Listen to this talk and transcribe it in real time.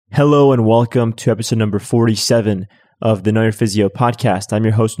Hello and welcome to episode number 47 of the Know Your Physio podcast. I'm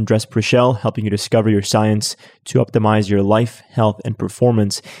your host, Andres Prichel, helping you discover your science to optimize your life, health, and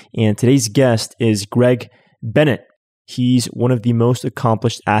performance. And today's guest is Greg Bennett. He's one of the most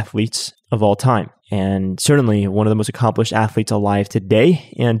accomplished athletes of all time, and certainly one of the most accomplished athletes alive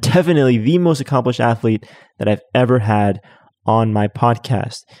today, and definitely the most accomplished athlete that I've ever had on my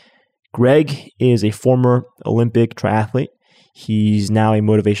podcast. Greg is a former Olympic triathlete. He's now a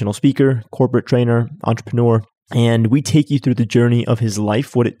motivational speaker, corporate trainer, entrepreneur, and we take you through the journey of his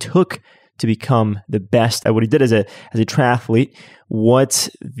life, what it took to become the best at what he did as a triathlete, what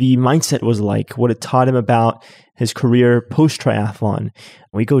the mindset was like, what it taught him about his career post-triathlon.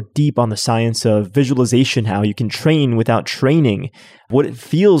 We go deep on the science of visualization, how you can train without training, what it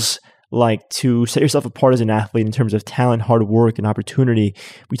feels like to set yourself apart as an athlete in terms of talent, hard work, and opportunity.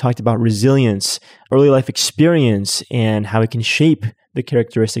 We talked about resilience, early life experience, and how it can shape the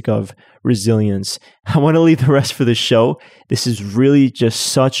characteristic of resilience. I want to leave the rest for the show. This is really just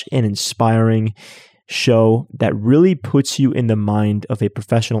such an inspiring show that really puts you in the mind of a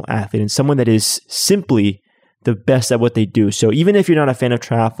professional athlete and someone that is simply the best at what they do. So even if you're not a fan of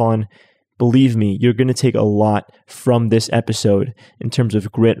triathlon, believe me, you're going to take a lot from this episode in terms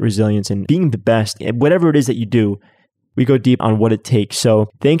of grit, resilience, and being the best at whatever it is that you do. We go deep on what it takes. So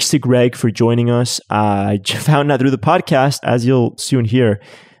thanks to Greg for joining us. I found out through the podcast, as you'll soon hear,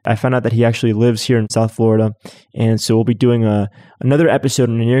 I found out that he actually lives here in South Florida. And so we'll be doing another episode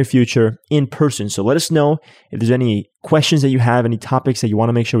in the near future in person. So let us know if there's any questions that you have, any topics that you want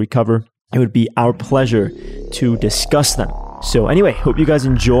to make sure we cover. It would be our pleasure to discuss them. So anyway, hope you guys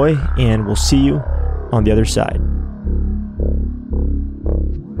enjoy, and we'll see you on the other side.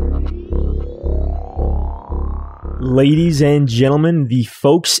 Ladies and gentlemen, the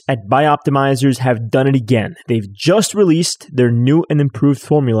folks at Bioptimizers have done it again. They've just released their new and improved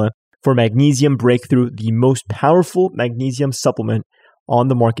formula for Magnesium Breakthrough, the most powerful magnesium supplement on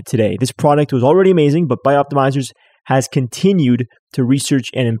the market today. This product was already amazing, but Bioptimizers has continued to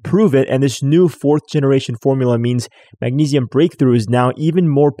research and improve it, and this new fourth generation formula means Magnesium Breakthrough is now even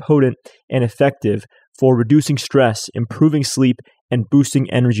more potent and effective for reducing stress, improving sleep, and boosting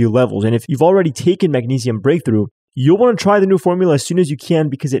energy levels. And if you've already taken Magnesium Breakthrough, you'll want to try the new formula as soon as you can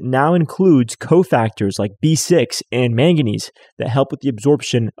because it now includes cofactors like B6 and manganese that help with the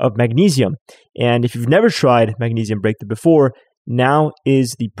absorption of magnesium. And if you've never tried Magnesium Breakthrough before, now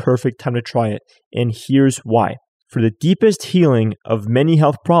is the perfect time to try it. And here's why. For the deepest healing of many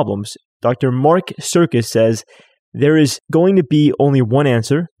health problems, Dr. Mark Serkis says there is going to be only one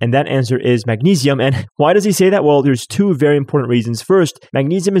answer, and that answer is magnesium. And why does he say that? Well, there's two very important reasons. First,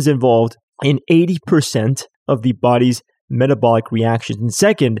 magnesium is involved in 80% of the body's metabolic reactions. And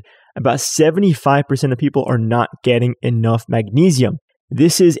second, about 75% of people are not getting enough magnesium.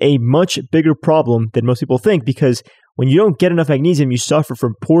 This is a much bigger problem than most people think because when you don't get enough magnesium, you suffer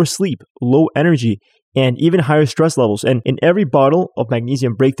from poor sleep, low energy, and even higher stress levels. And in every bottle of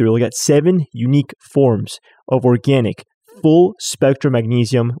Magnesium Breakthrough, you'll get 7 unique forms of organic, full spectrum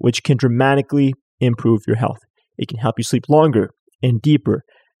magnesium, which can dramatically improve your health. It can help you sleep longer and deeper,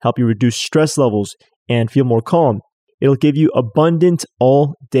 help you reduce stress levels and feel more calm. It'll give you abundant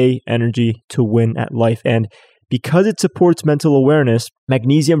all-day energy to win at life. And because it supports mental awareness,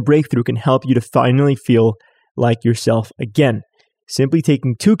 Magnesium Breakthrough can help you to finally feel like yourself again. Simply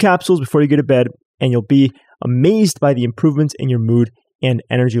taking 2 capsules before you go to bed, and you'll be amazed by the improvements in your mood and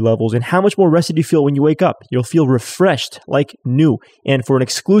energy levels and how much more rested you feel when you wake up. You'll feel refreshed like new. And for an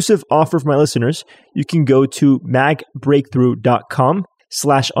exclusive offer for my listeners, you can go to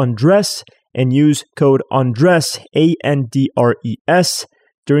magbreakthrough.com/Andres and use code Andres, ANDRES,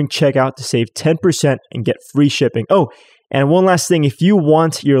 during checkout to save 10% and get free shipping. Oh, and one last thing, if you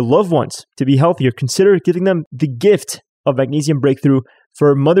want your loved ones to be healthier, consider giving them the gift of Magnesium Breakthrough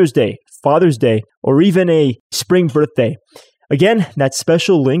for Mother's Day, Father's Day, or even a spring birthday. Again, that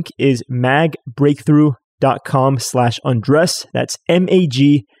special link is magbreakthrough.com/Andres. That's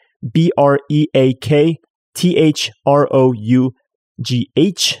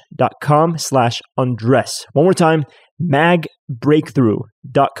magbreakthrough.com/Andres. One more time,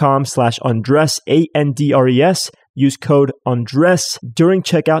 magbreakthrough.com/Andres, ANDRES. Use code Andres during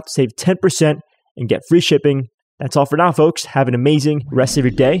checkout to save 10% and get free shipping. That's all for now, folks. Have an amazing rest of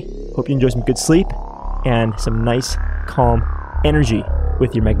your day. Hope you enjoy some good sleep and some nice, calm energy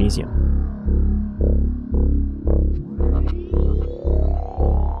with your magnesium.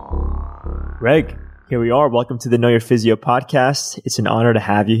 Greg, here we are. Welcome to the Know Your Physio podcast. It's an honor to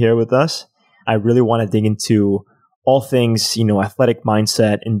have you here with us. I really want to dig into all things, athletic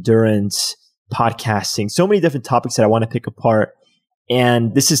mindset, endurance, podcasting, so many different topics that I want to pick apart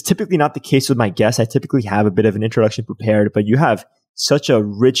And this is typically not the case with my guests. I typically have a bit of an introduction prepared, but you have such a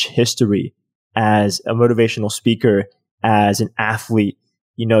rich history as a motivational speaker, as an athlete.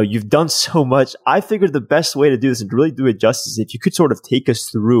 You know, you've done so much. I figured the best way to do this and to really do it justice, if you could sort of take us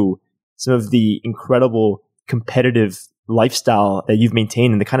through some of the incredible competitive lifestyle that you've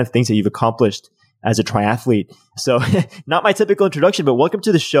maintained and the kind of things that you've accomplished as a triathlete. So not my typical introduction, but welcome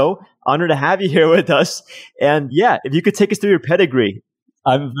to the show. Honored to have you here with us. And yeah, if you could take us through your pedigree.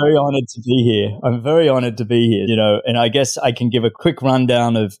 I'm very honored to be here. You know, and I guess I can give a quick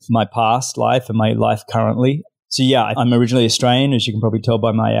rundown of my past life and my life currently. So yeah, I'm originally Australian, as you can probably tell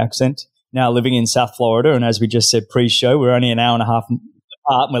by my accent. Now living in South Florida. And as we just said pre-show, we're only an hour and a half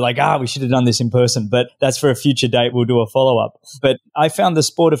apart. And we're like, we should have done this in person, but that's for a future date. We'll do a follow-up. But I found the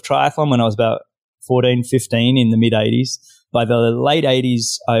sport of triathlon when I was about 14, 15 in the mid 80s. By the late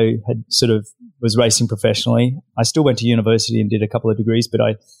 80s, I had was racing professionally. I still went to university and did a couple of degrees, but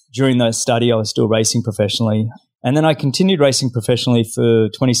during that study, I was still racing professionally. And then I continued racing professionally for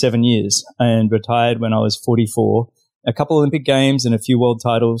 27 years and retired when I was 44. A couple of Olympic Games and a few world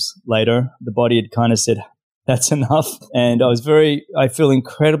titles later, the body had kind of said, that's enough. And I feel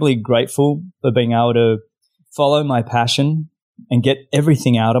incredibly grateful for being able to follow my passion and get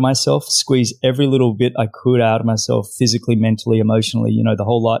everything out of myself, squeeze every little bit I could out of myself, physically, mentally, emotionally, you know, the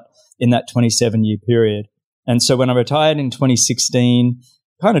whole lot in that 27-year period. And so when I retired in 2016,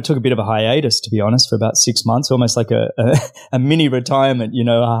 kind of took a bit of a hiatus, to be honest, for about 6 months, almost like a mini retirement, you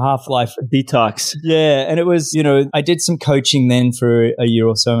know, a half-life detox. Yeah. And it was, you know, I did some coaching then for a year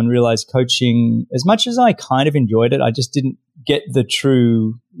or so and realized coaching, as much as I kind of enjoyed it, I just didn't get the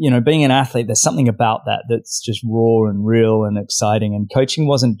true, you know, being an athlete, there's something about that that's just raw and real and exciting. And coaching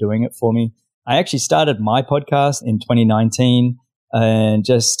wasn't doing it for me. I actually started my podcast in 2019 and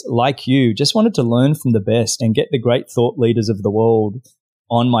just like you, just wanted to learn from the best and get the great thought leaders of the world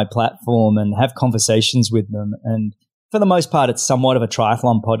on my platform and have conversations with them. And for the most part, it's somewhat of a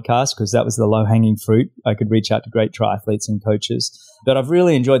triathlon podcast because that was the low-hanging fruit. I could reach out to great triathletes and coaches. But I've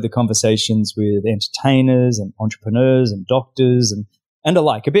really enjoyed the conversations with entertainers and entrepreneurs and doctors and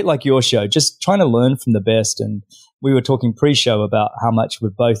alike, a bit like your show, just trying to learn from the best. And we were talking pre-show about how much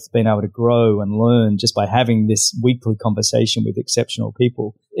we've both been able to grow and learn just by having this weekly conversation with exceptional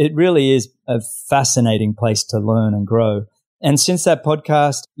people. It really is a fascinating place to learn and grow. And since that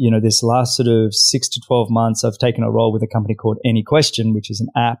podcast, you know, this last 6 to 12 months, I've taken a role with a company called Any Question, which is an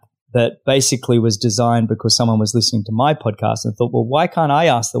app that basically was designed because someone was listening to my podcast and thought, well, why can't I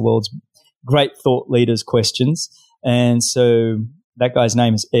ask the world's great thought leaders questions? And so that guy's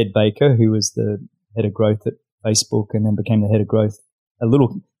name is Ed Baker, who was the head of growth at Facebook and then became the head of growth, a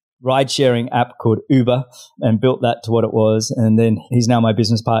little ride-sharing app called Uber, and built that to what it was. And then he's now my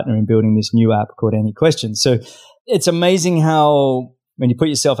business partner in building this new app called Any Question. So it's amazing how when you put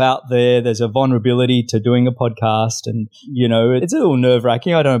yourself out there, there's a vulnerability to doing a podcast. And, you know, it's a little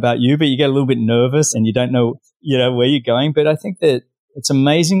nerve-wracking. I don't know about you, but you get a little bit nervous and you don't know, you know, where you're going. But I think that it's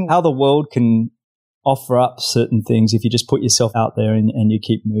amazing how the world can offer up certain things if you just put yourself out there and you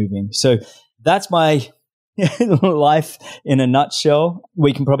keep moving. So that's my life in a nutshell.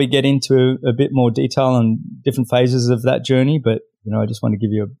 We can probably get into a bit more detail on different phases of that journey, but, you know, I just want to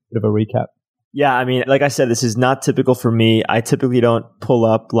give you a bit of a recap. Yeah, I mean, like I said, this is not typical for me. I typically don't pull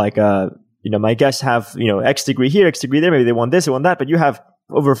up like my guests have, you know, X degree here, X degree there. Maybe they won this, they won that, but you have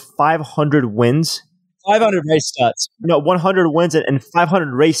over 500 wins. 500 race starts. No, 100 wins and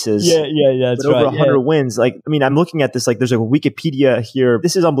 500 races. Yeah, that's but right. Over 100 wins. Like, I mean, I'm looking at this, like there's a Wikipedia here.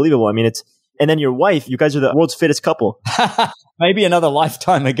 This is unbelievable. I mean, and then your wife, you guys are the world's fittest couple. Maybe another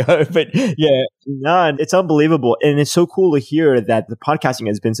lifetime ago, but yeah. No, it's unbelievable. And it's so cool to hear that the podcasting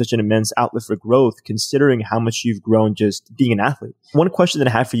has been such an immense outlet for growth, considering how much you've grown just being an athlete. One question that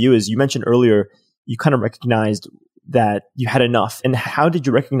I have for you is, you mentioned earlier, you kind of recognized that you had enough. And how did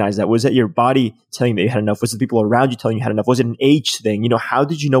you recognize that? Was it your body telling you that you had enough? Was it the people around you telling you had enough? Was it an age thing? You know, how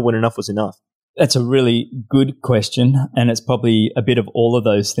did you know when enough was enough? That's a really good question. And it's probably a bit of all of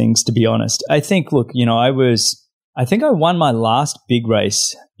those things, to be honest. I think, look, you know, I think I won my last big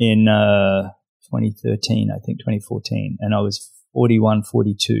race in 2013, I think 2014, and I was 41,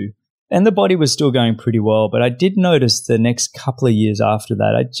 42. And the body was still going pretty well, but I did notice the next couple of years after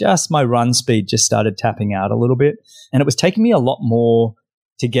that, my run speed just started tapping out a little bit. And it was taking me a lot more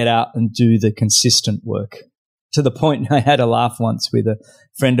to get out and do the consistent work. To the point, I had a laugh once with a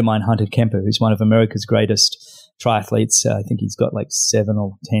friend of mine, Hunter Kemper, who's one of America's greatest triathletes. I think he's got like 7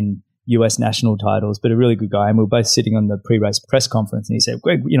 or 10 US national titles, but a really good guy. And we were both sitting on the pre-race press conference and he said,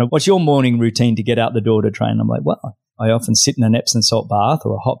 Greg, you know, what's your morning routine to get out the door to train? I'm like, well, I often sit in an Epsom salt bath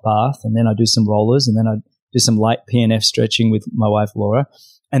or a hot bath, and then I do some rollers, and then I do some light PNF stretching with my wife, Laura.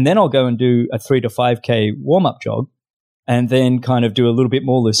 And then I'll go and do a 3 to 5K warm-up jog, and then kind of do a little bit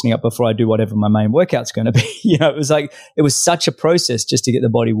more loosening up before I do whatever my main workout's going to be. It was such a process just to get the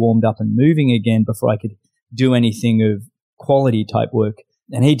body warmed up and moving again before I could do anything of quality type work.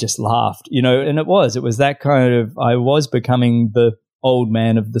 And he just laughed, and it was that kind of, I was becoming the old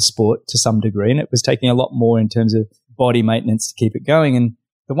man of the sport to some degree, and it was taking a lot more in terms of body maintenance to keep it going. And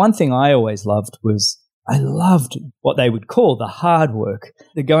the one thing I always loved was I loved what they would call the hard work,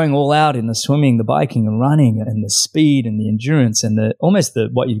 the going all out in the swimming, the biking and running, and the speed and the endurance and almost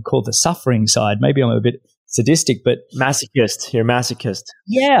what you'd call the suffering side. Maybe I'm a bit sadistic, but masochist. You're a masochist.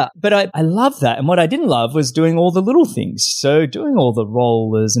 Yeah, but I love that. And what I didn't love was doing all the little things. So doing all the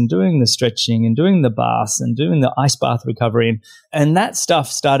rollers and doing the stretching and doing the baths and doing the ice bath recovery. And that stuff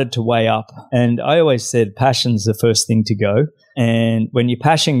started to weigh up. And I always said passion's the first thing to go. And when your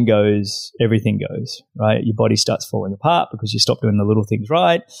passion goes, everything goes, right? Your body starts falling apart because you stop doing the little things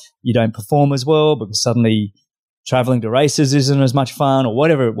right. You don't perform as well because suddenly traveling to races isn't as much fun or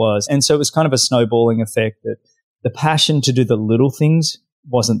whatever it was. And so it was kind of a snowballing effect that the passion to do the little things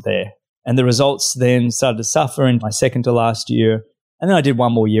wasn't there. And the results then started to suffer in my second to last year. And then I did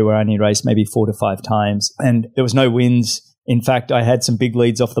one more year where I only raced maybe 4 to 5 times. And there was no wins. In fact, I had some big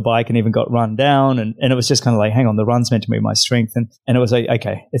leads off the bike and even got run down. And it was just kind of like, hang on, the run's meant to be my strength. And it was like,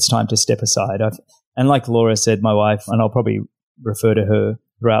 okay, it's time to step aside. And like Laura said, my wife, and I'll probably refer to her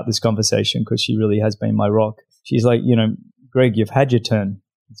throughout this conversation because she really has been my rock. She's like, Greg, you've had your turn.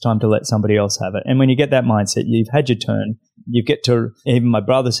 It's time to let somebody else have it. And when you get that mindset, you've had your turn. You get to, even my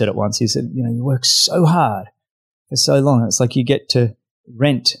brother said it once, he said, you work so hard for so long. It's like you get to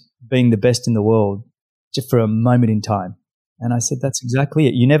rent being the best in the world just for a moment in time. And I said, that's exactly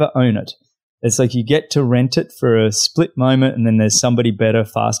it. You never own it. It's like you get to rent it for a split moment and then there's somebody better,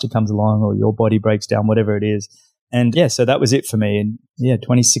 faster comes along or your body breaks down, whatever it is. And yeah, so that was it for me. And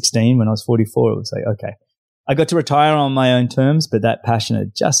 2016 when I was 44, it was like, okay, I got to retire on my own terms, but that passion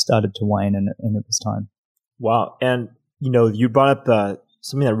had just started to wane and it was time. Wow. And, you brought up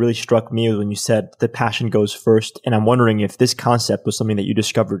something that really struck me when you said the passion goes first. And I'm wondering if this concept was something that you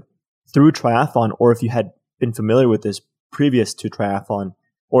discovered through triathlon or if you had been familiar with this previous to triathlon,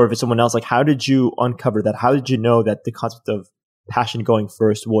 or if it's someone else. Like, how did you uncover that? How did you know that the concept of passion going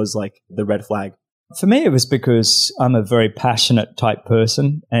first was like the red flag? For me, it was because I'm a very passionate type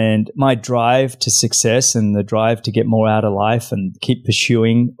person, and my drive to success and the drive to get more out of life and keep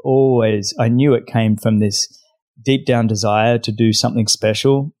pursuing always, I knew it came from this deep down desire to do something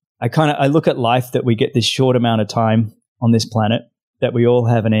special. I look at life that we get this short amount of time on this planet, that we all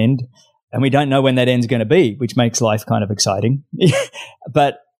have an end. And we don't know when that end's going to be, which makes life kind of exciting.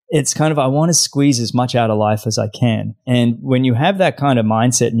 But it's kind of, I want to squeeze as much out of life as I can. And when you have that kind of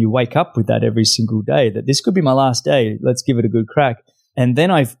mindset and you wake up with that every single day, that this could be my last day, let's give it a good crack. And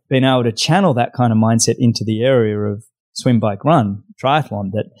then I've been able to channel that kind of mindset into the area of swim, bike, run,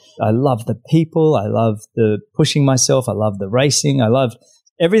 triathlon, that I love the people, I love the pushing myself, I love the racing, I love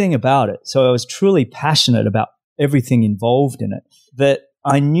everything about it. So I was truly passionate about everything involved in it, that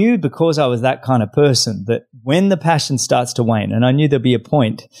I knew because I was that kind of person that when the passion starts to wane, and I knew there'd be a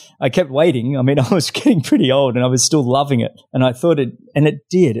point, I kept waiting. I mean, I was getting pretty old and I was still loving it. And I thought it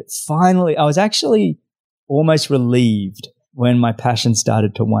did. It finally, I was actually almost relieved when my passion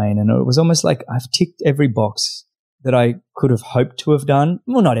started to wane. And it was almost like I've ticked every box that I could have hoped to have done.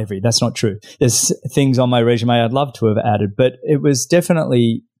 Well, not every, that's not true. There's things on my resume I'd love to have added, but it was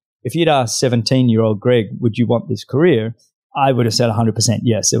definitely, if you'd asked 17-year-old Greg, would you want this career? I would have said 100%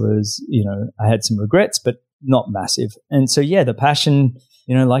 yes. It was, I had some regrets, but not massive. And so, yeah, the passion,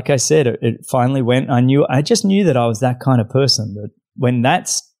 like I said, it finally went. I just knew that I was that kind of person that when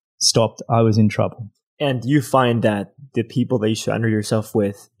that stopped, I was in trouble. And you find that the people that you surround yourself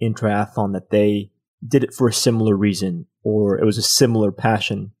with in triathlon, that they did it for a similar reason, or it was a similar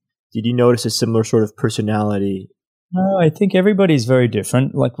passion. Did you notice a similar sort of personality? No, I think everybody's very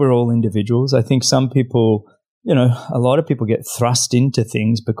different. Like, we're all individuals. I think some people, a lot of people get thrust into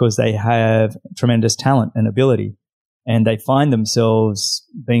things because they have tremendous talent and ability, and they find themselves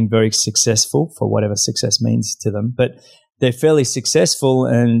being very successful for whatever success means to them. But they're fairly successful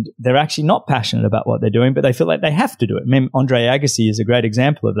and they're actually not passionate about what they're doing, but they feel like they have to do it. I mean, Andre Agassi is a great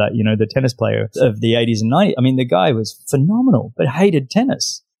example of that, the tennis player of the 80s and 90s. I mean, the guy was phenomenal, but hated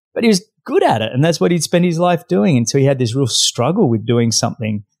tennis. But he was good at it, and that's what he'd spend his life doing. And so he had this real struggle with doing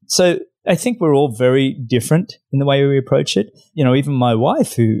something. So I think we're all very different in the way we approach it. Even my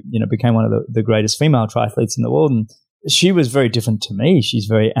wife, who, became one of the greatest female triathletes in the world, and she was very different to me. She's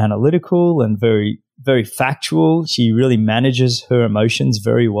very analytical and very, very factual. She really manages her emotions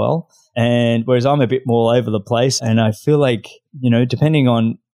very well. And whereas I'm a bit more all over the place, and I feel like, depending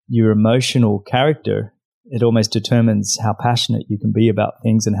on your emotional character, it almost determines how passionate you can be about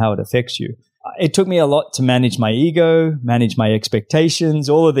things and how it affects you. It took me a lot to manage my ego, manage my expectations,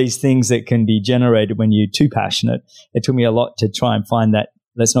 all of these things that can be generated when you're too passionate. It took me a lot to try and find that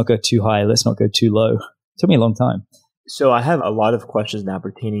let's not go too high, let's not go too low. It took me a long time. So I have a lot of questions now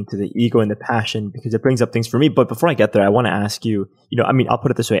pertaining to the ego and the passion because it brings up things for me. But before I get there, I want to ask you, I'll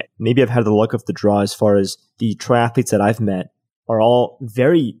put it this way. Maybe I've had the luck of the draw as far as the triathletes that I've met are all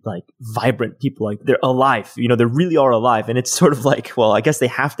very vibrant people. Like they're alive, they really are alive. And it's sort of like, well, I guess they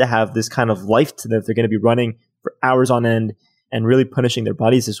have to have this kind of life to them if they're going to be running for hours on end and really punishing their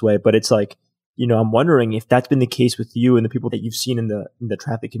bodies this way. But it's like, I'm wondering if that's been the case with you and the people that you've seen in the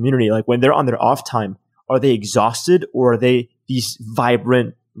triathlete community. Like when they're on their off time, are they exhausted or are they these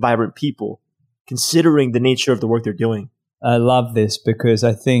vibrant people considering the nature of the work they're doing? I love this because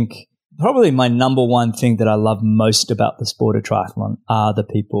I think probably my number one thing that I love most about the sport of triathlon are the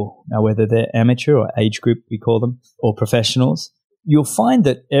people. Now, whether they're amateur or age group, we call them, or professionals, you'll find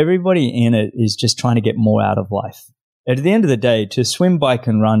that everybody in it is just trying to get more out of life. At the end of the day, to swim, bike,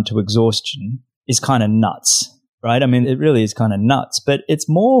 and run to exhaustion is kind of nuts, right? I mean, it really is kind of nuts, but it's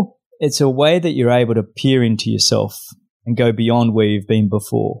a way that you're able to peer into yourself and go beyond where you've been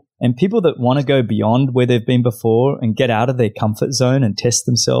before. And people that want to go beyond where they've been before and get out of their comfort zone and test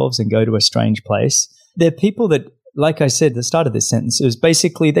themselves and go to a strange place, they're people that, like I said at the start of this sentence, it was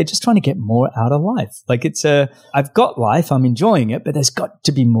basically they're just trying to get more out of life. Like I've got life, I'm enjoying it, but there's got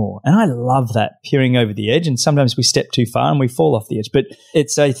to be more. And I love that, peering over the edge. And sometimes we step too far and we fall off the edge. But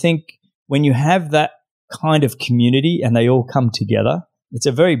I think when you have that kind of community and they all come together, it's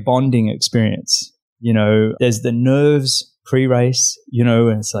a very bonding experience. There's the nerves pre-race,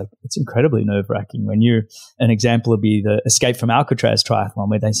 and it's incredibly nerve-wracking when an example would be the Escape from Alcatraz triathlon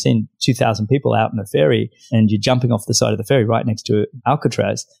where they send 2,000 people out in a ferry and you're jumping off the side of the ferry right next to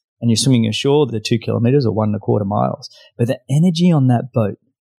Alcatraz and you're swimming ashore the 2 kilometers or 1.25 miles. But the energy on that boat,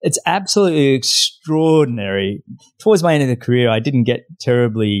 it's absolutely extraordinary. Towards my end of the career, I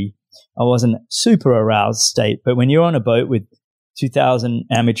wasn't super aroused state, but when you're on a boat with 2,000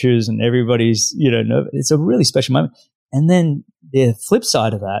 amateurs and everybody's, it's a really special moment. And then the flip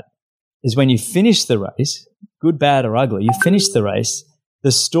side of that is when you finish the race, good, bad, or ugly, you finish the race,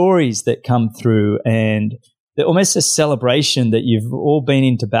 the stories that come through and almost a celebration that you've all been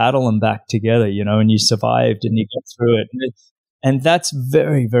into battle and back together, and you survived and you got through it. And that's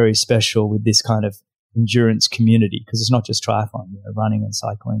very, very special with this kind of endurance community because it's not just triathlon, running and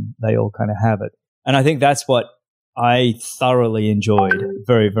cycling, they all kind of have it. And I think that's what I thoroughly enjoyed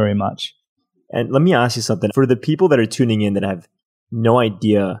very, very much. And let me ask you something. For the people that are tuning in that have no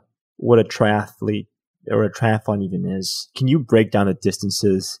idea what a triathlete or a triathlon even is, can you break down the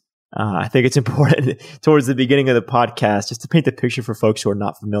distances? I think it's important towards the beginning of the podcast just to paint the picture for folks who are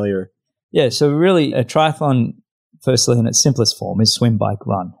not familiar. Yeah, so really a triathlon, firstly in its simplest form, is swim, bike,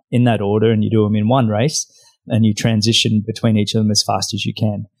 run in that order, and you do them in one race and you transition between each of them as fast as you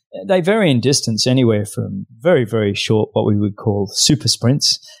can. They vary in distance anywhere from very, very short, what we would call super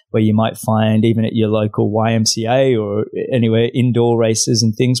sprints, where you might find even at your local YMCA or anywhere indoor races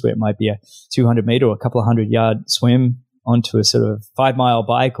and things where it might be a 200 meter or a couple of 100-yard swim onto a sort of 5-mile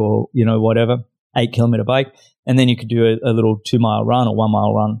bike or, whatever, 8-kilometer bike. And then you could do a little 2-mile run or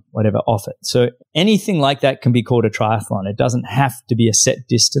 1-mile run, whatever, off it. So anything like that can be called a triathlon. It doesn't have to be a set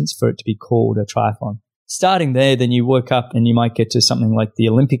distance for it to be called a triathlon. Starting there, then you work up and you might get to something like the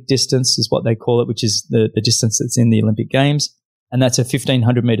Olympic distance is what they call it, which is the distance that's in the Olympic Games. And that's a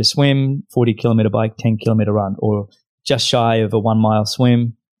 1,500 meter swim, 40-kilometer bike, 10-kilometer run, or just shy of a 1-mile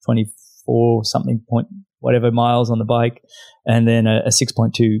swim, 24 something point whatever miles on the bike, and then a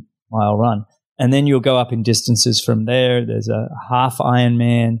 6.2-mile run. And then you'll go up in distances from there. There's a half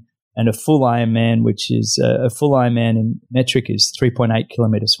Ironman and a full Ironman, which is a full Ironman in metric is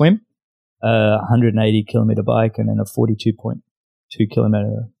 3.8-kilometer swim, 180-kilometer bike, and then a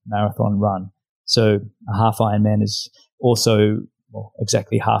 42.2-kilometer marathon run. So a half Ironman is also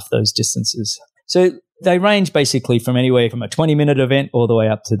exactly half those distances. So they range basically from anywhere from a 20-minute event all the way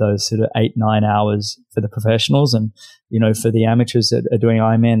up to those sort of 8-9 hours for the professionals. And, for the amateurs that are doing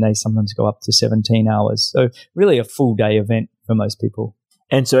Ironman, they sometimes go up to 17 hours. So really a full day event for most people.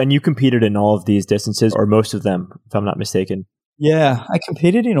 And you competed in all of these distances or most of them, if I'm not mistaken. Yeah, I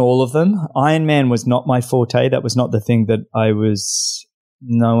competed in all of them. Ironman was not my forte. That was not the thing that I was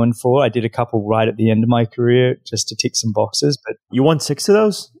known for. I did a couple right at the end of my career just to tick some boxes. But you won 6 of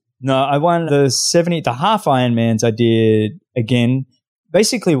those? No, I won the half Ironmans. I did again.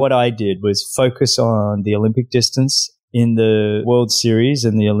 Basically what I did was focus on the Olympic distance in the World Series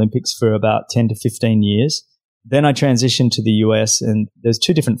and the Olympics for about 10 to 15 years. Then I transitioned to the US, and there's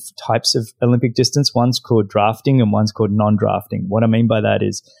two different types of Olympic distance. One's called drafting and one's called non-drafting. What I mean by that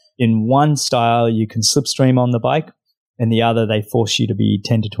is in one style, you can slipstream on the bike, and the other, they force you to be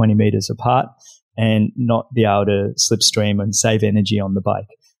 10 to 20 meters apart and not be able to slipstream and save energy on the bike.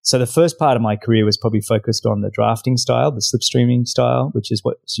 So the first part of my career was probably focused on the drafting style, the slipstreaming style, which is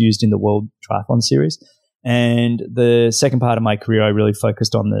what's used in the World Triathlon Series. And the second part of my career, I really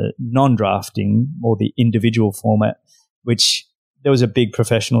focused on the non-drafting or the individual format, which there was a big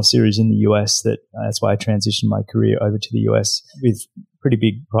professional series in the US that's why I transitioned my career over to the US with pretty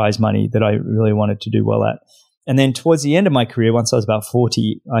big prize money that I really wanted to do well at. And then towards the end of my career, once I was about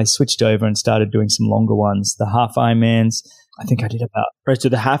 40, I switched over and started doing some longer ones, the half Ironmans. I think I did about... Right, so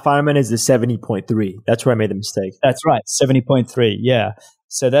the half Ironman is the 70.3. That's where I made the mistake. That's right, 70.3, yeah.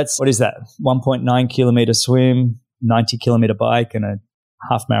 So that's, what is that? 1.9 kilometer swim, 90 kilometer bike, and a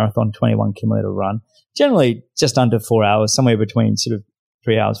half marathon, 21 kilometer run. Generally just under 4 hours, somewhere between sort of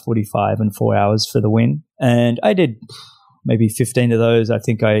 3 hours 45 and 4 hours for the win. And I did maybe 15 of those. I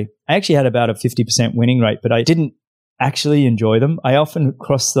think I actually had about a 50% winning rate, but I didn't actually enjoy them. I often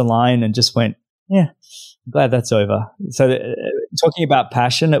crossed the line and just went, yeah, I'm glad that's over. So talking about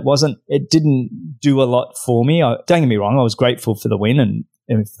passion, it didn't do a lot for me. Don't get me wrong, I was grateful for the win and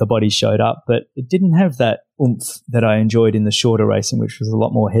if the body showed up, but it didn't have that oomph that I enjoyed in the shorter racing, which was a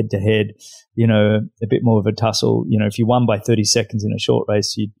lot more head to head, a bit more of a tussle. If you won by 30 seconds in a short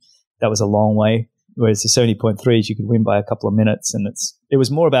race, that was a long way. Whereas the 70.3s, you could win by a couple of minutes, and it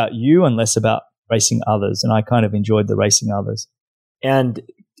was more about you and less about racing others. And I kind of enjoyed the racing others. And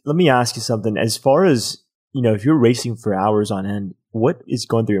let me ask you something. As far as, if you're racing for hours on end, what is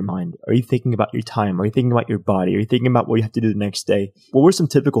going through your mind? Are you thinking about your time? Are you thinking about your body? Are you thinking about what you have to do the next day? What were some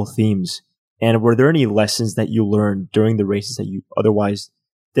typical themes? And were there any lessons that you learned during the races that you otherwise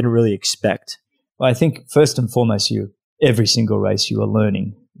didn't really expect? Well, I think first and foremost, every single race you are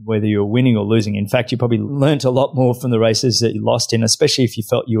learning, whether you're winning or losing. In fact, you probably learned a lot more from the races that you lost in, especially if you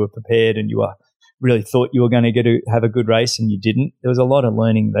felt you were prepared and really thought you were going to get to have a good race and you didn't. There was a lot of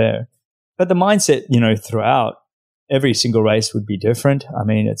learning there. But the mindset, throughout every single race would be different. I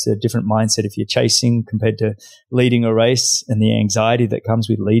mean, it's a different mindset if you're chasing compared to leading a race, and the anxiety that comes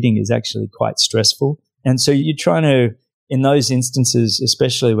with leading is actually quite stressful. And so you're trying to, in those instances,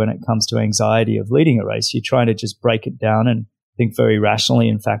 especially when it comes to anxiety of leading a race, you're trying to just break it down and think very rationally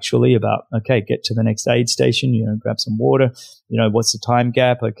and factually about, okay, get to the next aid station, grab some water, what's the time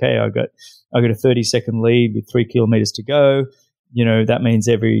gap? Okay, I got a 30-second lead with 3 kilometers to go. That means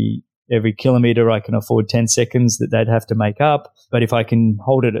every kilometer I can afford 10 seconds that they'd have to make up. But if I can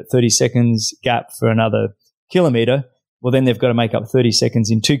hold it at 30 seconds gap for another kilometer, well, then they've got to make up 30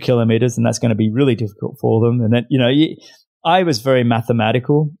 seconds in 2 kilometers, and that's going to be really difficult for them. And then, I was very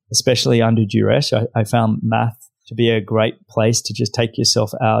mathematical, especially under duress. I found math to be a great place to just take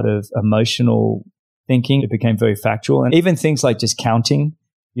yourself out of emotional thinking. It became very factual. And even things like just counting,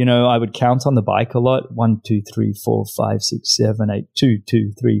 I would count on the bike a lot. 1, 2, 3, 4, 5, 6, 7, 8, 2,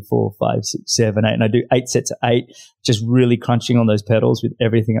 2, 3, 4, 5, 6, 7, 8. And I do 8 sets of 8, just really crunching on those pedals with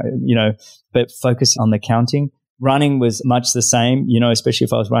everything, but focus on the counting. Running was much the same, especially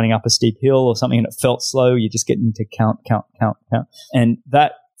if I was running up a steep hill or something and it felt slow, you're just getting to count. And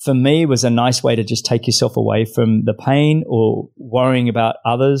that, for me, was a nice way to just take yourself away from the pain or worrying about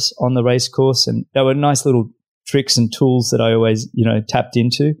others on the race course. And there were nice little tricks and tools that I always, tapped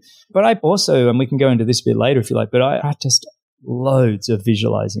into. But I also, and we can go into this a bit later if you like, but I practiced loads of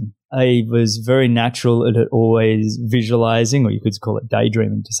visualizing. I was very natural at always visualizing, or you could call it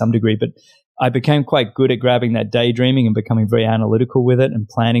daydreaming to some degree, but I became quite good at grabbing that daydreaming and becoming very analytical with it and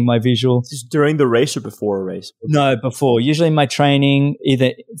planning my visual. Just during the race or before a race? No, before. Usually in my training,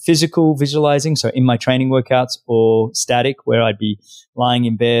 either physical visualizing, so in my training workouts, or static, where I'd be lying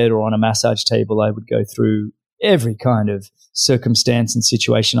in bed or on a massage table. I would go through every kind of circumstance and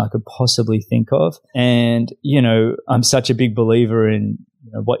situation I could possibly think of. And, I'm such a big believer in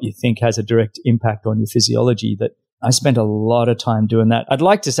what you think has a direct impact on your physiology that I spent a lot of time doing that. I'd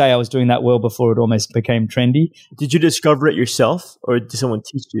like to say I was doing that well before it almost became trendy. Did you discover it yourself, or did someone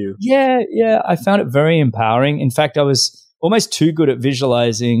teach you? Yeah. I found it very empowering. In fact, I was almost too good at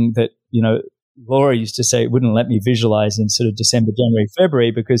visualizing that, Laura used to say it wouldn't let me visualize in sort of December, January,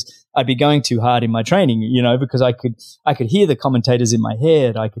 February, because I'd be going too hard in my training, because I could hear the commentators in my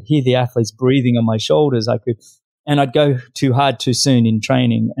head. I could hear the athletes breathing on my shoulders. And I'd go too hard too soon in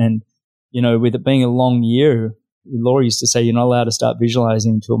training. And, with it being a long year, Laura used to say, you're not allowed to start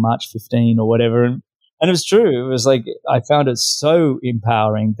visualizing until March 15 or whatever. And it was true. It was like, I found it so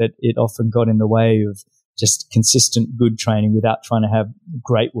empowering that it often got in the way of just consistent good training without trying to have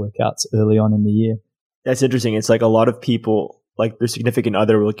great workouts early on in the year. That's interesting. It's like a lot of people, like their significant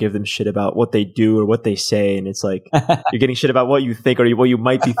other will give them shit about what they do or what they say. And it's like, you're getting shit about what you think or what you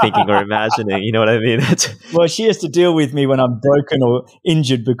might be thinking or imagining. You know what I mean? Well, she has to deal with me when I'm broken or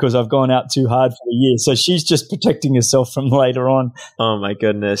injured because I've gone out too hard for the year. So she's just protecting herself from later on. Oh my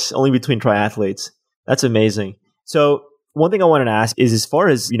goodness. Only between triathletes. That's amazing. So one thing I wanted to ask is as far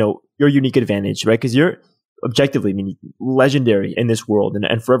as, your unique advantage, right? Because you're objectively, legendary in this world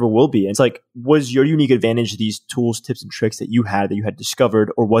and forever will be. It's like, was your unique advantage these tools, tips, and tricks that you had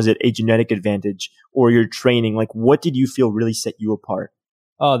discovered, or was it a genetic advantage or your training? Like, what did you feel really set you apart?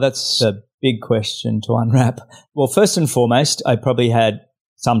 Oh, that's a big question to unwrap. Well, first and foremost, I probably had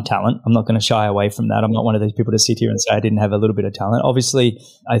some talent. I'm not going to shy away from that. I'm not one of those people to sit here and say I didn't have a little bit of talent. Obviously,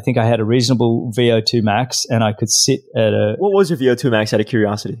 I think I had a reasonable VO2 max and I could sit at a... What was your VO2 max out of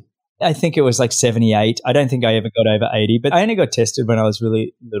curiosity? I think it was like 78. I don't think I ever got over 80, but I only got tested when I was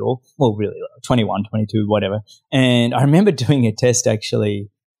really little. Well, really little, 21, 22, whatever. And I remember doing a test actually.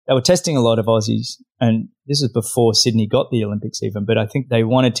 They were testing a lot of Aussies, and this is before Sydney got the Olympics even, but I think they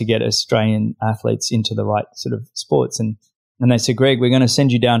wanted to get Australian athletes into the right sort of sports. And they said, Greg, we're going to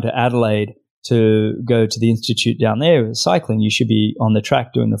send you down to Adelaide to go to the institute down there cycling. You should be on the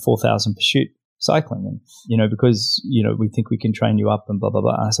track doing the 4,000 pursuit cycling, and because we think we can train you up and blah blah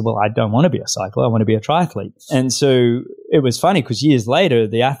blah. And I said, well, I don't want to be a cycler, I want to be a triathlete. And so it was funny because years later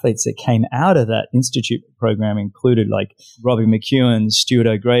the athletes that came out of that institute program included like Robbie McEwen, Stuart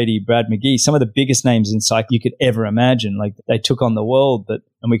O'Grady, Brad McGee, some of the biggest names in cycling you could ever imagine. Like they took on the world,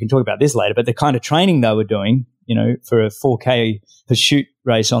 and we can talk about this later, but the kind of training they were doing, for a 4K pursuit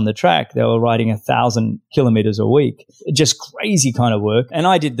race on the track, they were riding 1,000 kilometers a week. Just crazy kind of work. And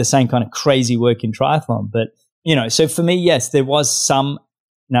I did the same kind of crazy work in triathlon. But, so for me, yes, there was some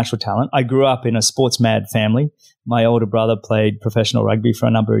natural talent. I grew up in a sports mad family. My older brother played professional rugby for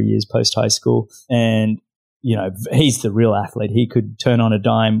a number of years post high school. And, he's the real athlete. He could turn on a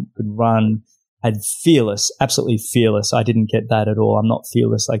dime, could run, absolutely fearless. I didn't get that at all. I'm not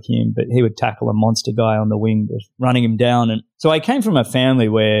fearless like him, but he would tackle a monster guy on the wing, just running him down. And so I came from a family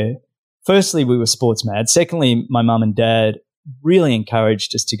where, firstly, we were sports mad. Secondly, my mum and dad really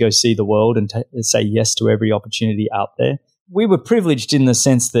encouraged us to go see the world and say yes to every opportunity out there. We were privileged in the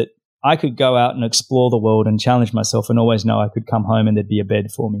sense that I could go out and explore the world and challenge myself and always know I could come home and there'd be a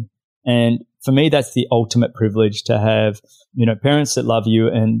bed for me. And for me, that's the ultimate privilege to have, parents that love you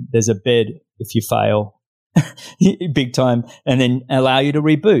and there's a bed if you fail big time and then allow you to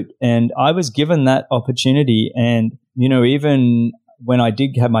reboot. And I was given that opportunity. And, even when I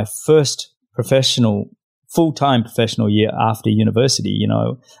did have my first full-time professional year after university,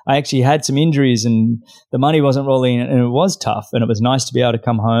 I actually had some injuries and the money wasn't rolling and it was tough. And it was nice to be able to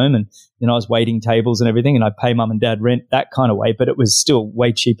come home and, I was waiting tables and everything and I'd pay mum and dad rent that kind of way, but it was still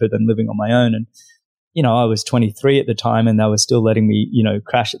way cheaper than living on my own. And, I was 23 at the time and they were still letting me,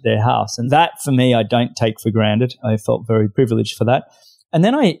 crash at their house. And that for me, I don't take for granted. I felt very privileged for that. And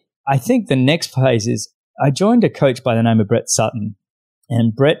then I think the next phase is I joined a coach by the name of Brett Sutton.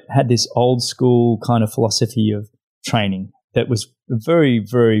 And Brett had this old school kind of philosophy of training that was very,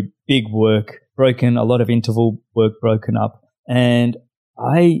 very big work, a lot of interval work broken up. And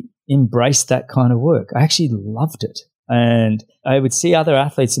I embraced that kind of work. I actually loved it. And I would see other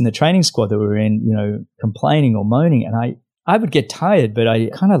athletes in the training squad that were in, complaining or moaning. And I would get tired, but I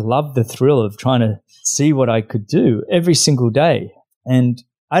kind of loved the thrill of trying to see what I could do every single day. And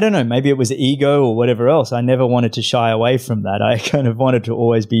I don't know, maybe it was ego or whatever else. I never wanted to shy away from that. I kind of wanted to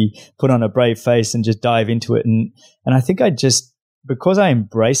always be put on a brave face and just dive into it. And I think because I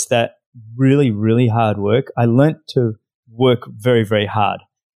embraced that really, really hard work, I learned to work very, very hard.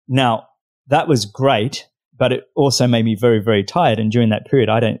 Now, that was great, but it also made me very, very tired. And during that period,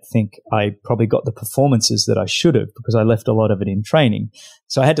 I don't think I probably got the performances that I should have because I left a lot of it in training.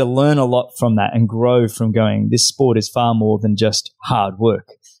 So I had to learn a lot from that and grow from going, this sport is far more than just hard work.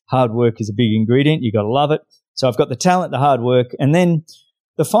 Hard work is a big ingredient. You got to love it. So I've got the talent, the hard work. And then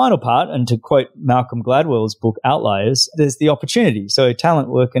the final part, and to quote Malcolm Gladwell's book, Outliers, there's the opportunity. So talent,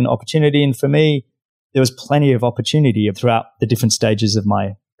 work, and opportunity. And for me, there was plenty of opportunity throughout the different stages of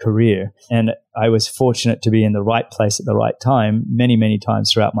my career. And I was fortunate to be in the right place at the right time many, many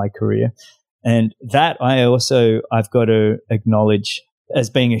times throughout my career. And that I've got to acknowledge as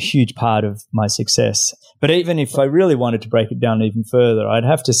being a huge part of my success. But even if I really wanted to break it down even further, I'd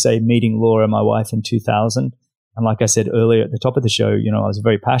have to say meeting Laura, my wife, in 2000. And like I said earlier at the top of the show, I was a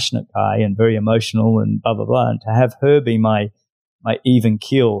very passionate guy and very emotional and blah, blah, blah. And to have her be my even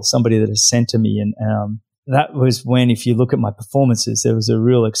keel, somebody that has centered me and that was when, if you look at my performances, there was a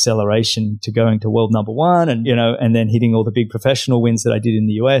real acceleration to going to world number one and, and then hitting all the big professional wins that I did in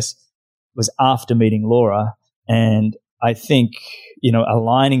the US was after meeting Laura. And I think,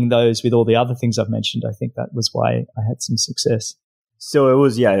 aligning those with all the other things I've mentioned, I think that was why I had some success. So it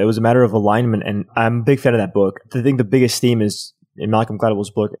was a matter of alignment. And I'm a big fan of that book. I think the biggest theme is in Malcolm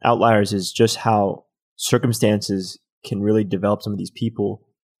Gladwell's book, Outliers, is just how circumstances can really develop some of these people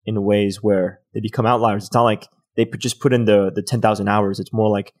in ways where they become outliers. It's not like they just put in the 10,000 hours. It's more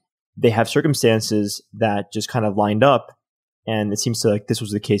like they have circumstances that just kind of lined up. And it seems like this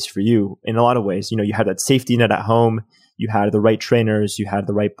was the case for you in a lot of ways. You had that safety net at home. You had the right trainers. You had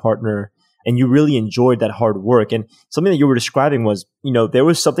the right partner. And you really enjoyed that hard work. And something that you were describing was, there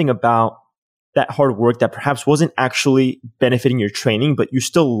was something about that hard work that perhaps wasn't actually benefiting your training, but you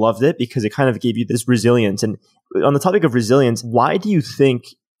still loved it because it kind of gave you this resilience. And on the topic of resilience, why do you think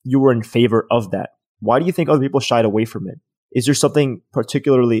you were in favor of that? Why do you think other people shied away from it? Is there something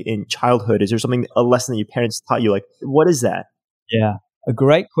particularly in childhood? Is there a lesson that your parents taught you? Like, what is that? Yeah, a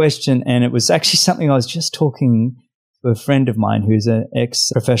great question. And it was actually something I was just talking to a friend of mine who's an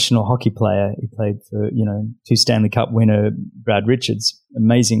ex-professional hockey player. He played for, 2 Stanley Cup winner, Brad Richards,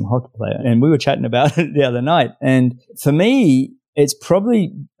 amazing hockey player. And we were chatting about it the other night. And for me, it's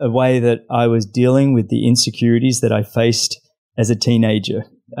probably a way that I was dealing with the insecurities that I faced as a teenager.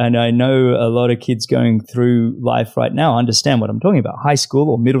 And I know a lot of kids going through life right now understand what I'm talking about. High school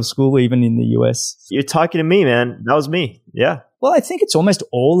or middle school, even in the US. You're talking to me, man. That was me. Yeah. Well, I think it's almost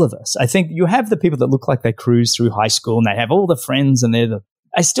all of us. I think you have the people that look like they cruise through high school and they have all the friends and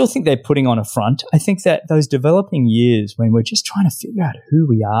I still think they're putting on a front. I think that those developing years when we're just trying to figure out who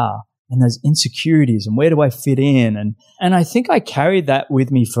we are and those insecurities and where do I fit in? And I think I carried that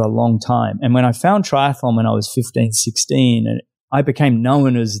with me for a long time. And when I found triathlon when I was 15, 16, and I became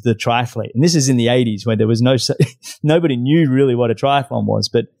known as the triathlete. And this is in the 80s where there was nobody knew really what a triathlon was,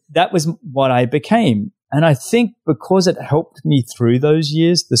 but that was what I became. And I think because it helped me through those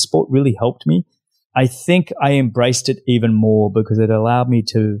years, the sport really helped me. I think I embraced it even more because it allowed me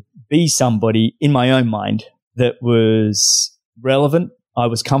to be somebody in my own mind that was relevant. I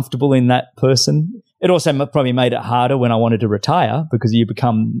was comfortable in that person. It also probably made it harder when I wanted to retire because you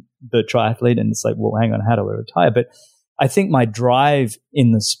become the triathlete and it's like, well, hang on, how do I retire? But I think my drive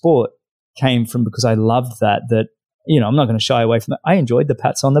in the sport came from because I loved that, I'm not going to shy away from it. I enjoyed the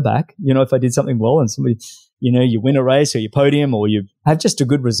pats on the back. If I did something well and somebody, you win a race or you podium or you have just a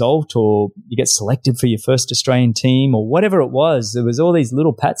good result or you get selected for your first Australian team or whatever it was, there was all these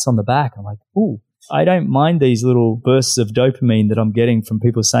little pats on the back. I'm like, ooh, I don't mind these little bursts of dopamine that I'm getting from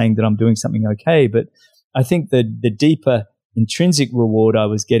people saying that I'm doing something okay. But I think the deeper intrinsic reward I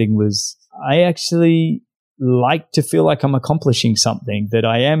was getting was I actually like to feel like I'm accomplishing something, that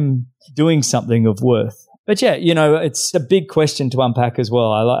I am doing something of worth. But yeah, it's a big question to unpack as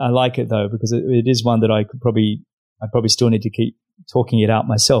well. I like it though, because it is one that I probably still need to keep talking it out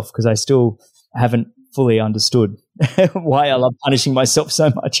myself because I still haven't fully understood why I love punishing myself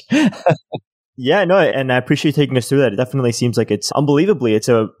so much. Yeah, no, and I appreciate taking us through that. It definitely seems like it's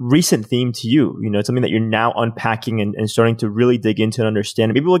a recent theme to you. It's something that you're now unpacking and starting to really dig into and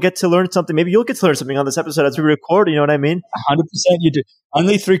understand. Maybe we'll get to learn something. Maybe you'll get to learn something on this episode as we record. You know what I mean? 100% you do.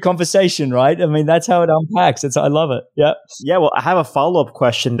 Only through conversation, right? I mean, that's how it unpacks. I love it. Yeah. Yeah, well, I have a follow-up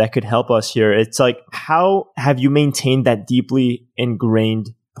question that could help us here. It's like, how have you maintained that deeply ingrained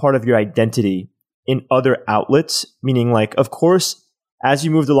part of your identity in other outlets? Meaning like, of course, as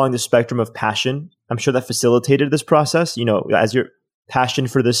you moved along the spectrum of passion, I'm sure that facilitated this process. As your passion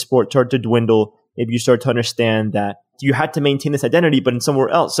for this sport started to dwindle, maybe you start to understand that you had to maintain this identity, but in somewhere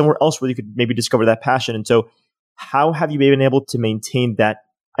else where you could maybe discover that passion. And so how have you been able to maintain that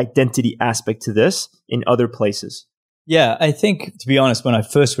identity aspect to this in other places? Yeah, I think, to be honest, when I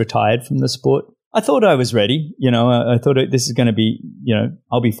first retired from the sport, I thought I was ready. I thought this is going to be,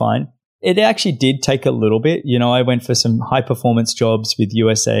 I'll be fine. It actually did take a little bit. I went for some high performance jobs with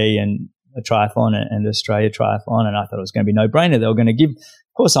USA and a triathlon and Australia triathlon, and I thought it was going to be no brainer. They were going to give,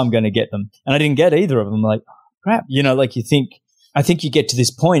 of course I'm going to get them. And I didn't get either of them. I'm like, crap, I think you get to this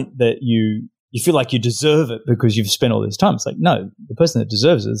point that you feel like you deserve it because you've spent all this time. It's like, no, the person that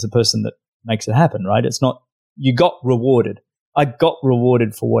deserves it is the person that makes it happen, right? It's not, you got rewarded. I got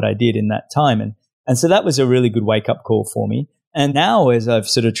rewarded for what I did in that time. And so that was a really good wake up call for me. And now as I've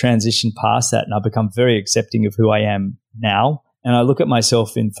sort of transitioned past that and I've become very accepting of who I am now, and I look at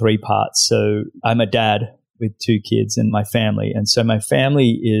myself in 3 parts. So I'm a dad with 2 kids and my family. And so my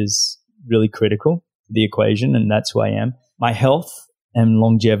family is really critical to the equation, and that's who I am. My health and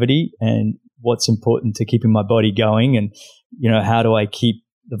longevity and what's important to keeping my body going, and, how do I keep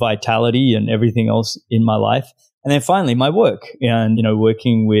the vitality and everything else in my life. And then finally, my work. And,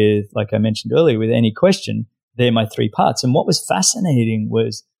 working with, like I mentioned earlier, with Any Question, they're my 3 parts. And what was fascinating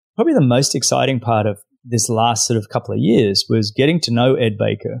was probably the most exciting part of this last sort of couple of years was getting to know Ed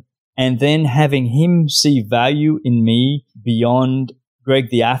Baker and then having him see value in me beyond Greg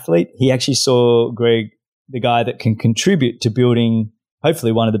the athlete. He actually saw Greg, the guy that can contribute to building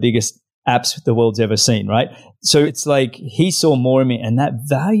hopefully one of the biggest apps the world's ever seen, right? So it's like he saw more in me, and that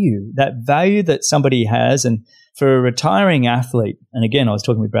value that somebody has. And for a retiring athlete, and again, I was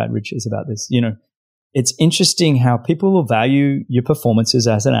talking with Brad Richards about this, it's interesting how people will value your performances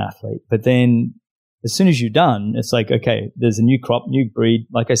as an athlete, but then as soon as you're done, it's like, okay, there's a new crop, new breed.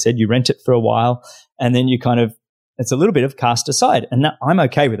 Like I said, you rent it for a while, and then you it's a little bit of cast aside. And I'm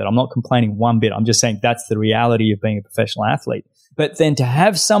okay with it. I'm not complaining one bit. I'm just saying that's the reality of being a professional athlete. But then to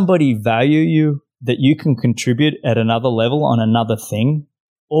have somebody value you, that you can contribute at another level on another thing,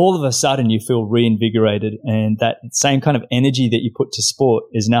 all of a sudden you feel reinvigorated. And that same kind of energy that you put to sport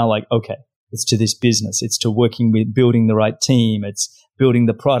is now like, okay, it's to this business. It's to working with building the right team. It's building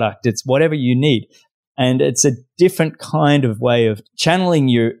the product. It's whatever you need. And it's a different kind of way of channeling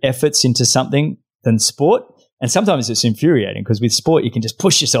your efforts into something than sport. And sometimes it's infuriating because with sport, you can just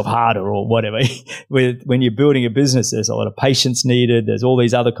push yourself harder or whatever. When you're building a business, there's a lot of patience needed. There's all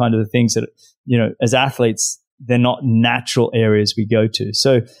these other kind of things that, as athletes, they're not natural areas we go to.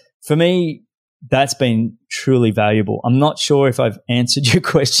 So for me, that's been truly valuable. I'm not sure if I've answered your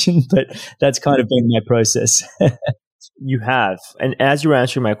question, but that's kind of been my process. You have. And as you were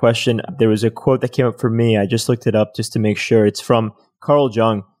answering my question, there was a quote that came up for me. I just looked it up just to make sure. It's from Carl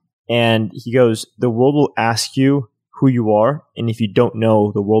Jung. And he goes, "The world will ask you who you are. And if you don't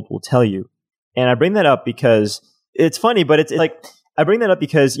know, the world will tell you." And I bring that up because it's funny, but it's like, I bring that up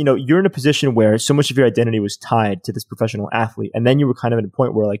because, you're in a position where so much of your identity was tied to this professional athlete. And then you were kind of at a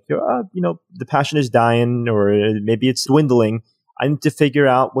point where like, the passion is dying, or maybe it's dwindling. I need to figure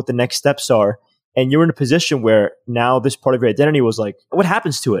out what the next steps are. And you're in a position where now this part of your identity was like, what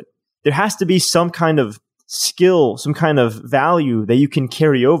happens to it? There has to be some kind of skill, some kind of value that you can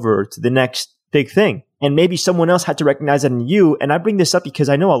carry over to the next big thing. And maybe someone else had to recognize that in you. And I bring this up because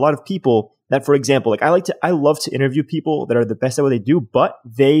I know a lot of people that, for example, like I love to interview people that are the best at what they do, but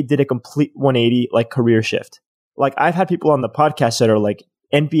they did a complete 180 like career shift. Like I've had people on the podcast that are like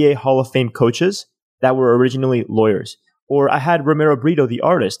NBA Hall of Fame coaches that were originally lawyers. Or I had Romero Brito, the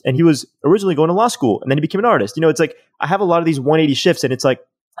artist, and he was originally going to law school and then he became an artist. It's like I have a lot of these 180 shifts, and it's like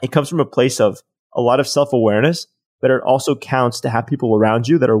it comes from a place of a lot of self-awareness, but it also counts to have people around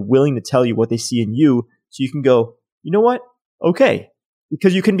you that are willing to tell you what they see in you, so you can go, you know what? Okay.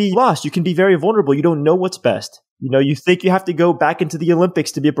 Because you can be lost. You can be very vulnerable. You don't know what's best. You think you have to go back into the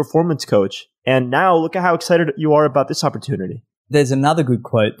Olympics to be a performance coach. And now look at how excited you are about this opportunity. There's another good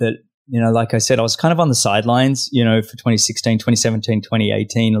quote that, like I said, I was kind of on the sidelines, for 2016, 2017,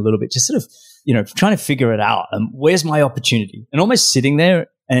 2018, a little bit, just sort of, trying to figure it out. Where's my opportunity? And almost sitting there.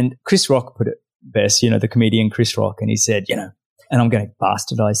 And Chris Rock put it best, the comedian Chris Rock. And he said, and I'm going to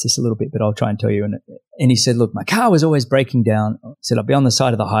bastardize this a little bit, but I'll try and tell you. And he said, look, my car was always breaking down. He said, I'd be on the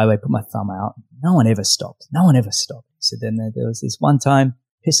side of the highway, put my thumb out. No one ever stopped. He said, then there was this one time,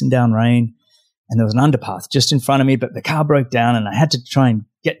 pissing down rain, and there was an underpass just in front of me, but the car broke down and I had to try and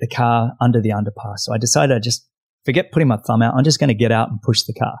get the car under the underpass. So I decided I'd just forget putting my thumb out. I'm just going to get out and push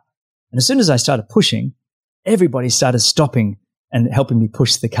the car. And as soon as I started pushing, everybody started stopping and helping me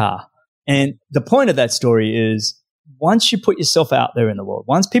push the car. And the point of that story is, once you put yourself out there in the world,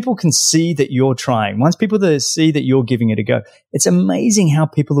 once people can see that you're trying, once people see that you're giving it a go, it's amazing how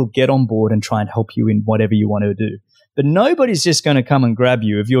people will get on board and try and help you in whatever you want to do. But nobody's just going to come and grab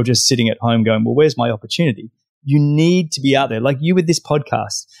you if you're just sitting at home going, well, where's my opportunity? You need to be out there. Like you with this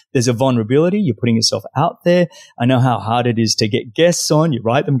podcast, there's a vulnerability. You're putting yourself out there. I know how hard it is to get guests on. You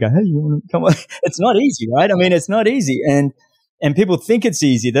write them, go, hey, you want to come on? It's not easy, right? I mean, it's not easy. And people think it's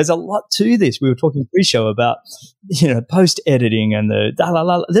easy. There's a lot to this. We were talking pre-show about, post-editing and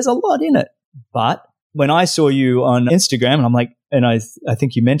there's a lot in it. But when I saw you on Instagram, and I'm like, and I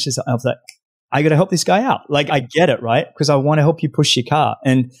think you mentioned something, I was like, I got to help this guy out. Like, I get it, right? Because I want to help you push your car.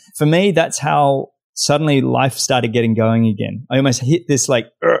 And for me, that's how suddenly life started getting going again. I almost hit this like,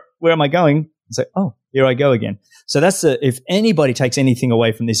 where am I going? It's like, oh, here I go again. So that's if anybody takes anything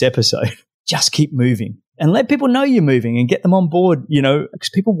away from this episode, just keep moving and let people know you're moving and get them on board,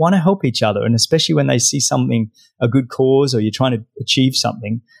 because people want to help each other. And especially when they see something, a good cause, or you're trying to achieve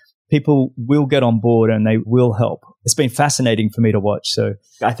something, people will get on board and they will help. It's been fascinating for me to watch. So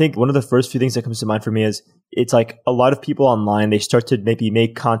I think one of the first few things that comes to mind for me is it's like a lot of people online, they start to maybe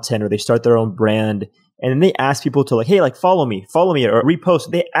make content or they start their own brand And then they ask people to like, hey, like follow me or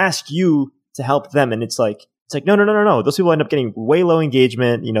repost. They ask you to help them. And it's like, no. Those people end up getting way low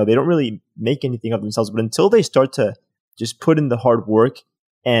engagement. You know, they don't really make anything of themselves. But until they start to just put in the hard work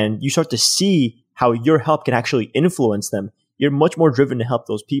and you start to see how your help can actually influence them, you're much more driven to help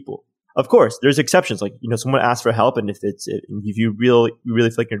those people. Of course, there's exceptions. Like, you know, someone asks for help, and if you really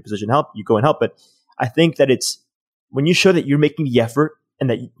feel like you're in a position to help, you go and help. But I think that it's when you show that you're making the effort and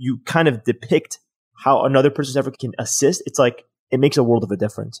that you kind of depict how another person's effort can assist, it's like it makes a world of a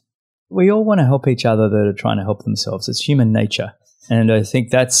difference. We all want to help each other that are trying to help themselves. It's human nature. And I think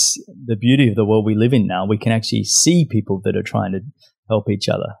that's the beauty of the world we live in now. We can actually see people that are trying to help each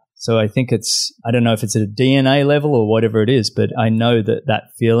other. So I think I don't know if it's at a DNA level or whatever it is, but I know that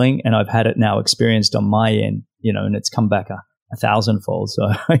feeling, and I've had it now experienced on my end, you know, and it's come back a 1,000-fold.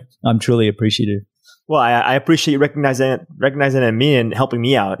 So I'm truly appreciative. Well, I appreciate you recognizing it in me and helping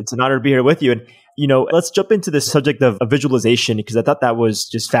me out. It's an honor to be here with you. And, you know, let's jump into the subject of visualization, because I thought that was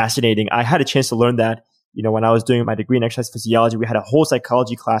just fascinating. I had a chance to learn that, you know, when I was doing my degree in exercise physiology. We had a whole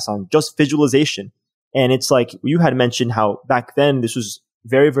psychology class on just visualization. And it's like you had mentioned how back then this was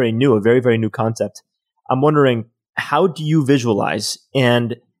very, very new, a very, very new concept. I'm wondering, how do you visualize?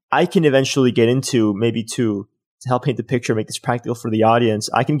 And I can eventually get into, maybe to help paint the picture, make this practical for the audience,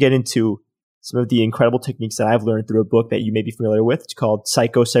 I can get into some of the incredible techniques that I've learned through a book that you may be familiar with. It's called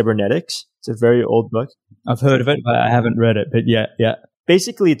Psycho-Cybernetics. It's a very old book. I've heard of it, but I haven't read it. But yeah.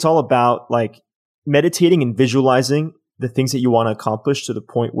 Basically, it's all about like meditating and visualizing the things that you want to accomplish to the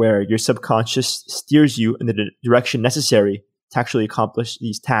point where your subconscious steers you in the direction necessary to actually accomplish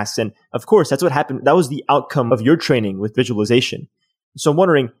these tasks. And of course, that's what happened. That was the outcome of your training with visualization. So I'm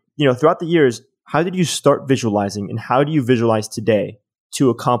wondering, you know, throughout the years, how did you start visualizing, and how do you visualize today to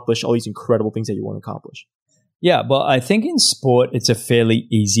accomplish all these incredible things that you want to accomplish? Yeah, well, I think in sport, it's a fairly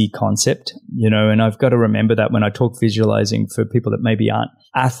easy concept, you know, and I've got to remember that when I talk visualizing for people that maybe aren't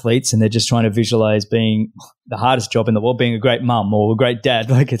athletes and they're just trying to visualize being the hardest job in the world, being a great mum or a great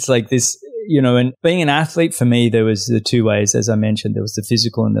dad. Like, it's like this, you know, and being an athlete for me, there was the two ways, as I mentioned, there was the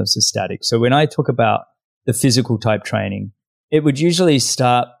physical and there was the static. So when I talk about the physical type training, it would usually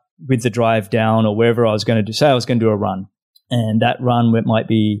start with the drive down or wherever I was going to do. Say I was going to do a run, and that run might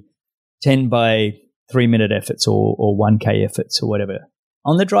be 10 by 3-minute efforts or 1K efforts or whatever.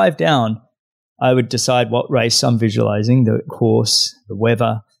 On the drive down, I would decide what race I'm visualizing, the course, the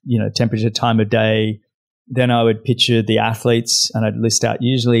weather, you know, temperature, time of day. Then I would picture the athletes, and I'd list out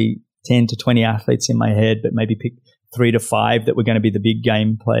usually 10 to 20 athletes in my head, but maybe pick 3 to 5 that were going to be the big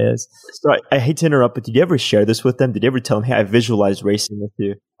game players. So I hate to interrupt, but did you ever share this with them? Did you ever tell them, hey, I visualized racing with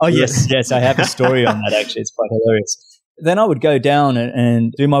you? Oh, yes. I have a story on that, actually. It's quite hilarious. Then I would go down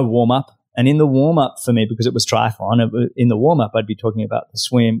and do my warm-up. And in the warm-up for me, because it was triathlon, in the warm-up, I'd be talking about the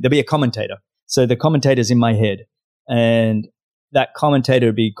swim. There'd be a commentator. So the commentator's in my head. And that commentator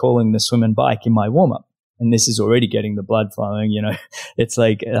would be calling the swim and bike in my warm-up. And this is already getting the blood flowing, you know. It's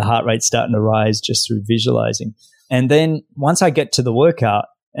like the heart rate starting to rise just through visualizing. And then once I get to the workout,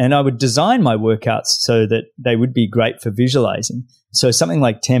 and I would design my workouts so that they would be great for visualizing. So something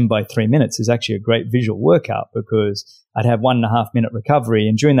like 10 by 3 minutes is actually a great visual workout, because I'd have 1.5 minute recovery.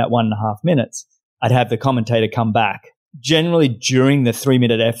 And during that 1.5 minutes, I'd have the commentator come back. Generally, during the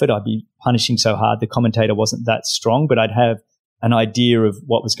 3-minute effort, I'd be punishing so hard the commentator wasn't that strong, but I'd have an idea of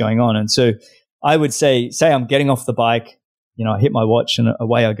what was going on. And so I would say I'm getting off the bike, you know, I hit my watch and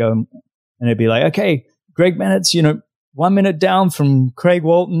away I go. And it'd be like, okay, Greg Bennett's, you know, 1 minute down from Craig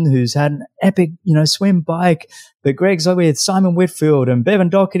Walton, who's had an epic, you know, swim bike. But Greg's over with Simon Whitfield and Bevan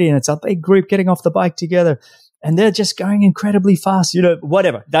Doherty, and it's a big group getting off the bike together. And they're just going incredibly fast, you know,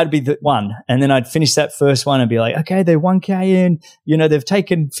 whatever. That'd be the one. And then I'd finish that first one and be like, okay, they're 1K in. You know, they've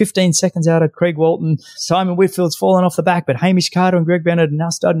taken 15 seconds out of Craig Walton. Simon Whitfield's fallen off the back, but Hamish Carter and Greg Bennett are now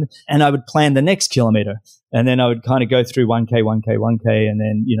starting. And I would plan the next kilometer. And then I would kind of go through 1K. And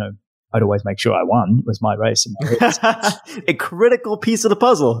then, you know, I'd always make sure I won. It was my race. A critical piece of the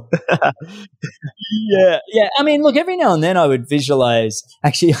puzzle. Yeah. I mean, look, every now and then I would visualize.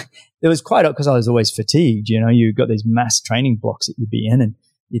 Actually, there was quite, because I was always fatigued. You know, you got these mass training blocks that you'd be in, and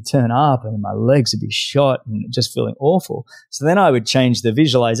you'd turn up and my legs would be shot and just feeling awful. So then I would change the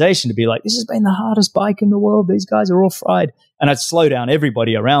visualization to be like, this has been the hardest bike in the world. These guys are all fried. And I'd slow down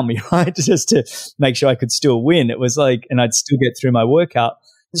everybody around me, right? Just to make sure I could still win. It was like, and I'd still get through my workout.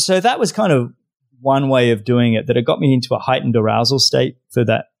 So that was kind of one way of doing it, that it got me into a heightened arousal state for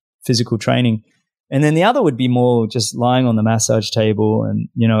that physical training. And then the other would be more just lying on the massage table. And,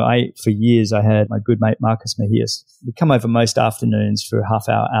 you know, for years, I had my good mate, Marcus Mejias. We'd come over most afternoons for a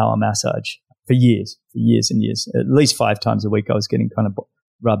hour massage for years and years. At least 5 times a week, I was getting kind of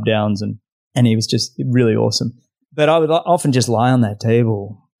rub downs. And And he was just really awesome. But I would often just lie on that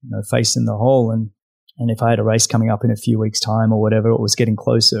table, facing the hole. And if I had a race coming up in a few weeks' time or whatever, it was getting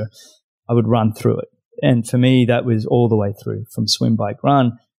closer, I would run through it. And for me, that was all the way through, from swim, bike,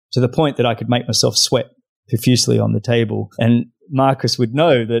 run, to the point that I could make myself sweat profusely on the table. And Marcus would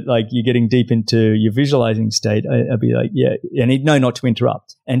know that, like, you're getting deep into your visualizing state. I'd be like, yeah, and he'd know not to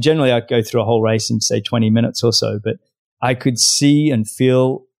interrupt. And generally I'd go through a whole race in, say, 20 minutes or so, but I could see and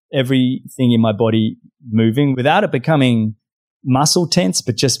feel everything in my body moving without it becoming muscle tense,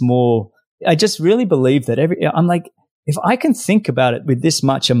 but just more, I just really believe that I'm like, if I can think about it with this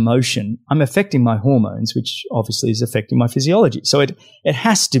much emotion, I'm affecting my hormones, which obviously is affecting my physiology. So it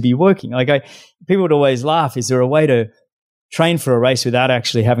has to be working. Like people would always laugh, is there a way to train for a race without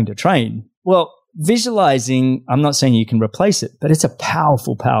actually having to train? Well, visualizing, I'm not saying you can replace it, but it's a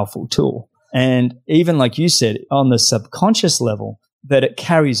powerful, powerful tool. And even like you said, on the subconscious level, that it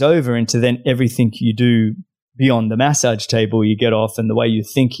carries over into then everything you do beyond the massage table you get off, and the way you're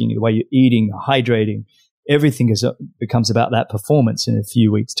thinking, the way you're eating, hydrating, everything becomes about that performance in a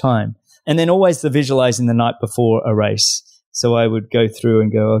few weeks' time. And then always the visualizing the night before a race. So I would go through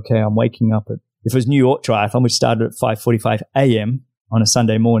and go, okay, I'm waking up if it was New York Triathlon, which started at 5:45 a.m. on a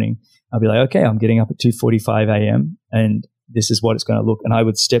Sunday morning, I'll be like, okay, I'm getting up at 2:45 a.m. and this is what it's going to look. And I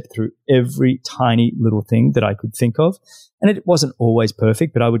would step through every tiny little thing that I could think of. And it wasn't always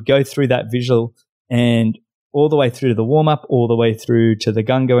perfect, but I would go through that visual and all the way through to the warm-up, all the way through to the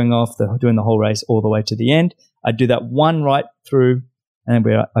gun going off, doing the whole race, all the way to the end. I'd do that one right through, and then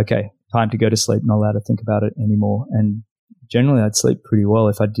we're like, okay, time to go to sleep, not allowed to think about it anymore. And generally I'd sleep pretty well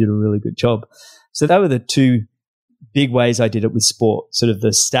if I did a really good job. So that were the two big ways I did it with sport, sort of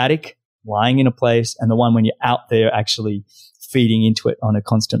the static, lying in a place, and the one when you're out there actually feeding into it on a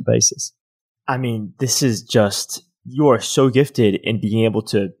constant basis. I mean, this is just, you are so gifted in being able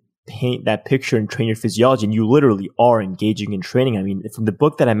to paint that picture and train your physiology, and you literally are engaging in training. I mean, from the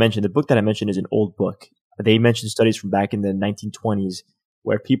book that I mentioned is an old book. They mentioned studies from back in the 1920s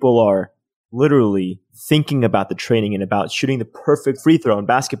where people are literally thinking about the training and about shooting the perfect free throw in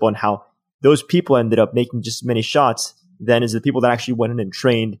basketball, and how those people ended up making just as many shots then as the people that actually went in and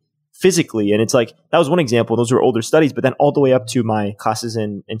trained physically. And it's like, that was one example. Those were older studies, but then all the way up to my classes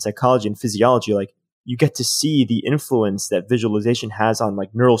in psychology and physiology, like, you get to see the influence that visualization has on like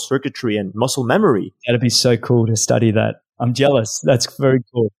neural circuitry and muscle memory. That'd be so cool to study that. I'm jealous. That's very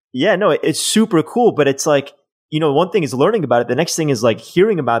cool. Yeah, no, it's super cool, but it's like, one thing is learning about it. The next thing is like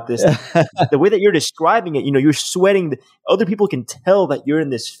hearing about this. The way that you're describing it, you're sweating. Other people can tell that you're in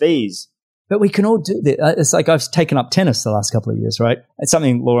this phase. But we can all do that. It's like I've taken up tennis the last couple of years, right? It's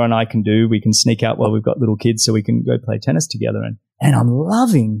something Laura and I can do. We can sneak out while we've got little kids so we can go play tennis together. And I'm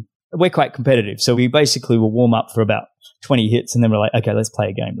loving, we're quite competitive. So we basically will warm up for about 20 hits and then we're like, okay, let's play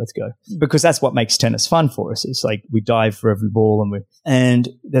a game. Let's go. Because that's what makes tennis fun for us. It's like we dive for every ball and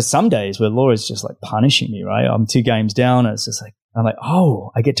there's some days where Laura's just like punishing me, right? I'm 2 games down and it's just like, I'm like,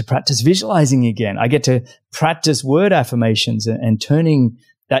 oh, I get to practice visualizing again. I get to practice word affirmations and turning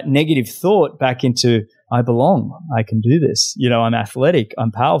that negative thought back into, I belong. I can do this. I'm athletic.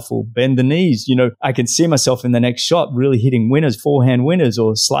 I'm powerful. Bend the knees. I can see myself in the next shot really hitting winners, forehand winners,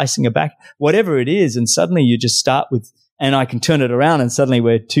 or slicing a back, whatever it is. And suddenly you just start with, and I can turn it around and suddenly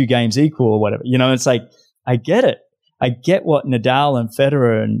we're 2 games equal or whatever. It's like, I get it. I get what Nadal and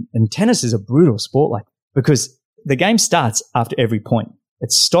Federer and tennis is a brutal sport like, because the game starts after every point.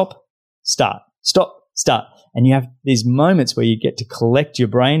 It's stop, start, stop, start. And you have these moments where you get to collect your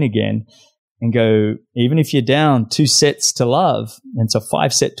brain again and go, even if you're down 2 sets to love, and it's a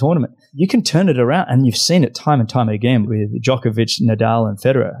 5-set tournament, you can turn it around. And you've seen it time and time again with Djokovic, Nadal, and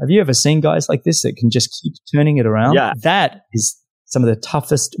Federer. Have you ever seen guys like this that can just keep turning it around? Yeah. That is some of the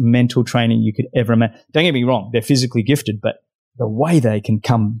toughest mental training you could ever imagine. Don't get me wrong, they're physically gifted, but the way they can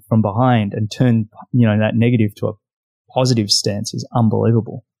come from behind and turn, that negative to a positive stance is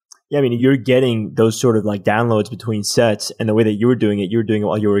unbelievable. Yeah, I mean, you're getting those sort of like downloads between sets, and the way that you were doing it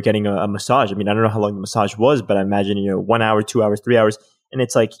while you were getting a massage. I mean, I don't know how long the massage was, but I imagine, 1 hour, 2 hours, 3 hours. And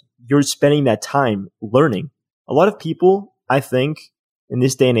it's like you're spending that time learning. A lot of people, I think, in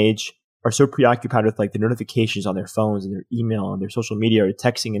this day and age are so preoccupied with like the notifications on their phones and their email and their social media or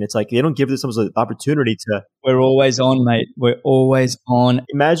texting. And it's like they don't give themselves the opportunity to. We're always on, mate. We're always on.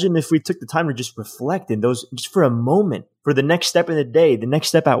 Imagine if we took the time to just reflect in those, just for a moment, for the next step in the day, the next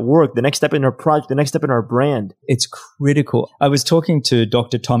step at work, the next step in our project, the next step in our brand. It's critical. I was talking to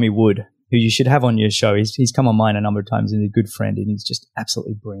Dr. Tommy Wood, who you should have on your show. He's come on mine a number of times and he's a good friend and he's just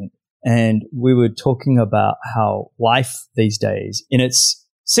absolutely brilliant. And we were talking about how life these days, in its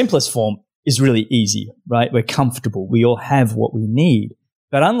simplest form, is really easy, right? We're comfortable. We all have what we need.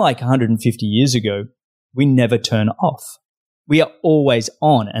 But unlike 150 years ago, we never turn off. We are always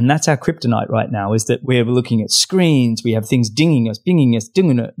on. And that's our kryptonite right now, is that we're looking at screens. We have things dinging us, dinging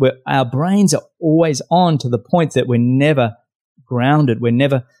it. Our brains are always on to the point that we're never grounded. We're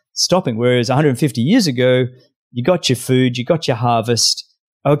never stopping. Whereas 150 years ago, you got your food, you got your harvest.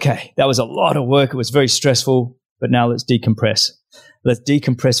 Okay, that was a lot of work. It was very stressful, but now let's decompress. Let's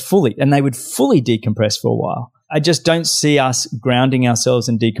decompress fully. And they would fully decompress for a while. I just don't see us grounding ourselves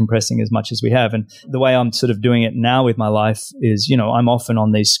and decompressing as much as we have. And the way I'm sort of doing it now with my life is, I'm often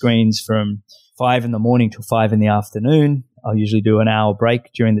on these screens from 5 a.m. till 5 p.m. I'll usually do an hour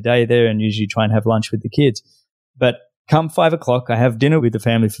break during the day there and usually try and have lunch with the kids. But come 5 o'clock, I have dinner with the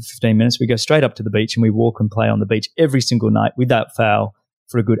family for 15 minutes. We go straight up to the beach and we walk and play on the beach every single night without fail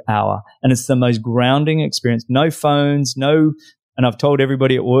for a good hour. And it's the most grounding experience. No phones, and I've told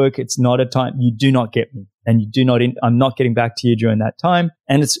everybody at work, it's not a time, you do not get me. And I'm not getting back to you during that time.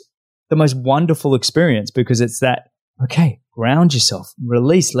 And it's the most wonderful experience because it's that, okay, ground yourself,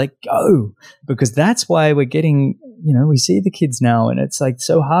 release, let go. Because that's why we're getting, we see the kids now and it's like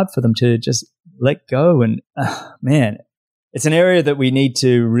so hard for them to just let go. And man, it's an area that we need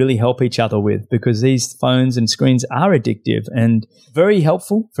to really help each other with because these phones and screens are addictive and very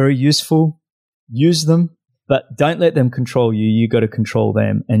helpful, very useful. Use them. But don't let them control you. You got to control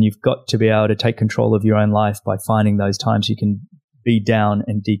them. And you've got to be able to take control of your own life by finding those times you can be down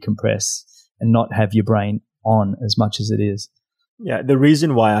and decompress and not have your brain on as much as it is. Yeah, the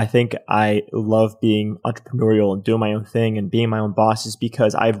reason why I think I love being entrepreneurial and doing my own thing and being my own boss is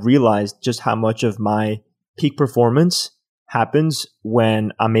because I've realized just how much of my peak performance happens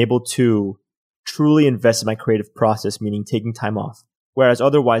when I'm able to truly invest in my creative process, meaning taking time off. Whereas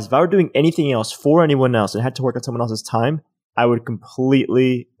otherwise, if I were doing anything else for anyone else and had to work on someone else's time, I would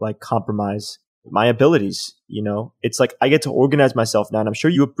completely compromise my abilities. It's like I get to organize myself now. And I'm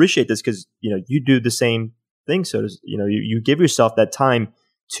sure you appreciate this because, you do the same thing. So, you give yourself that time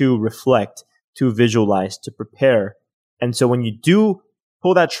to reflect, to visualize, to prepare. And so when you do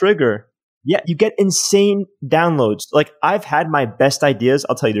pull that trigger, you get insane downloads. Like I've had my best ideas.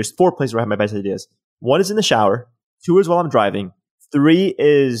 I'll tell you, there's 4 places where I have my best ideas. 1 is in the shower. 2 is while I'm driving. 3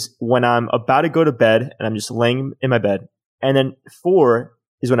 is when I'm about to go to bed and I'm just laying in my bed. And then 4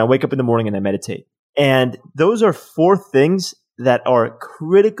 is when I wake up in the morning and I meditate. And those are 4 things that are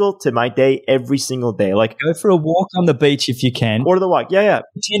critical to my day every single day. Like go for a walk on the beach if you can. Or the walk. Yeah.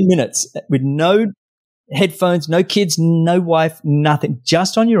 10 minutes with no headphones, no kids, no wife, nothing,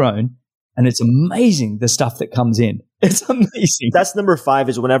 just on your own. And it's amazing the stuff that comes in. It's amazing. That's number 5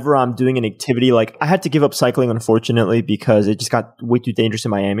 is whenever I'm doing an activity, like I had to give up cycling, unfortunately, because it just got way too dangerous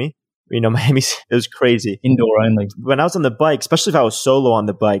in Miami. Miami, it was crazy. Indoor only. When I was on the bike, especially if I was solo on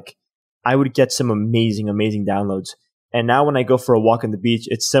the bike, I would get some amazing, amazing downloads. And now when I go for a walk on the beach,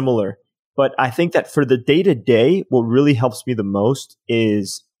 it's similar. But I think that for the day to day, what really helps me the most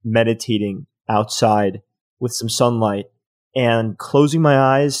is meditating outside with some sunlight and closing my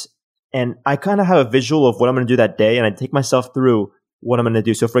eyes. And I kind of have a visual of what I'm going to do that day, and I take myself through what I'm going to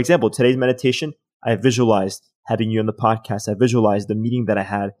do. So, for example, today's meditation, I visualized having you on the podcast. I visualized the meeting that I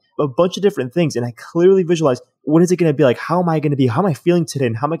had, a bunch of different things, and I clearly visualized what is it going to be like? How am I going to be? How am I feeling today?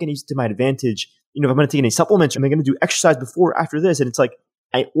 And how am I going to use it to my advantage? If I'm going to take any supplements, am I going to do exercise before or after this? And it's like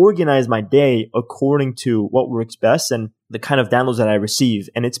I organize my day according to what works best and the kind of downloads that I receive.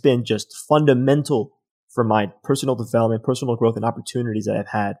 And it's been just fundamental for my personal development, personal growth, and opportunities that I've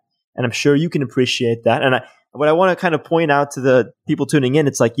had. And I'm sure you can appreciate that. And what I want to kind of point out to the people tuning in,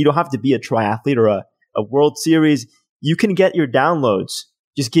 it's like you don't have to be a triathlete or a World Series. You can get your downloads.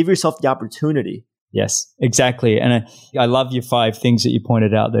 Just give yourself the opportunity. Yes, exactly. And I love your 5 things that you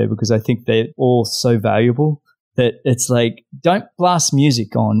pointed out there because I think they're all so valuable that it's like, don't blast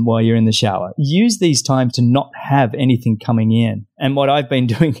music on while you're in the shower. Use these times to not have anything coming in. And what I've been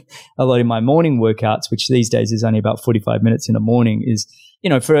doing a lot in my morning workouts, which these days is only about 45 minutes in the morning, is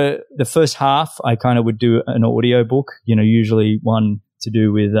for the first half, I kind of would do an audio book, usually one to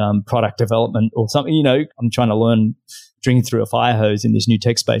do with product development or something. I'm trying to learn drinking through a fire hose in this new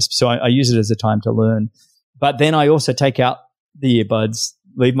tech space. So I use it as a time to learn. But then I also take out the earbuds,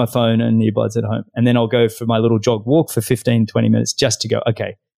 leave my phone and earbuds at home. And then I'll go for my little jog walk for 15, 20 minutes just to go,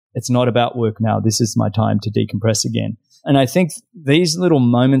 okay, it's not about work now. This is my time to decompress again. And I think these little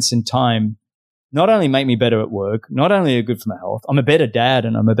moments in time not only make me better at work, not only are good for my health, I'm a better dad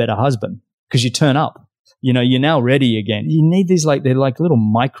and I'm a better husband because you turn up. You're now ready again. You need these they're like little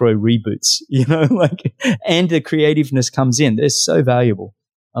micro reboots, and the creativeness comes in. They're so valuable.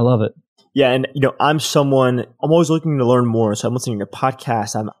 I love it. Yeah. And, I'm always looking to learn more. So I'm listening to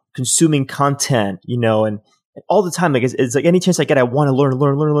podcasts. I'm consuming content, and And all the time, like it's like any chance I get, I want to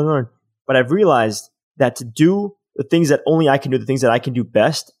learn. But I've realized that to do the things that only I can do, the things that I can do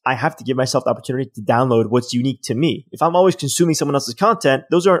best, I have to give myself the opportunity to download what's unique to me. If I'm always consuming someone else's content,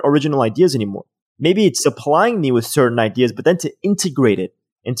 those aren't original ideas anymore. Maybe it's supplying me with certain ideas, but then to integrate it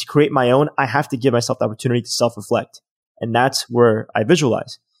and to create my own, I have to give myself the opportunity to self-reflect. And that's where I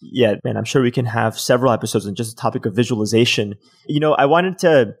visualize. Yeah, man, I'm sure we can have several episodes on just the topic of visualization.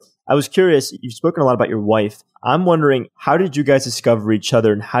 I was curious, you've spoken a lot about your wife. I'm wondering, how did you guys discover each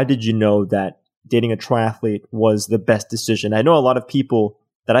other and how did you know that dating a triathlete was the best decision? I know a lot of people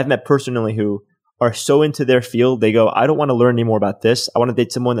that I've met personally who are so into their field, they go, I don't want to learn any more about this. I want to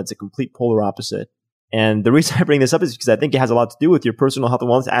date someone that's a complete polar opposite. And the reason I bring this up is because I think it has a lot to do with your personal health and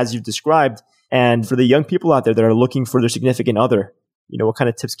wellness as you've described. And for the young people out there that are looking for their significant other, what kind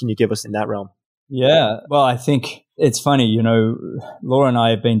of tips can you give us in that realm? Yeah, well, I think it's funny, Laura and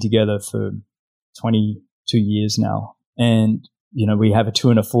I have been together for 22 years now. And, we have a 2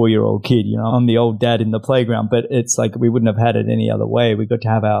 and a 4-year-old kid. I'm the old dad in the playground, but it's like we wouldn't have had it any other way. We got to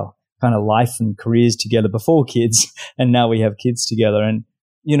have our kind of life and careers together before kids. And now we have kids together. And,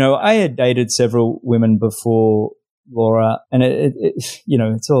 I had dated several women before Laura. And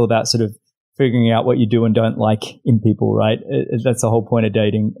it's all about sort of figuring out what you do and don't like in people, right? That's the whole point of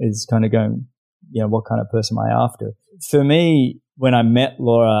dating, is kind of going, what kind of person am I after? For me, when I met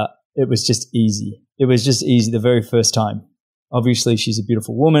Laura, it was just easy. It was just easy the very first time. Obviously, she's a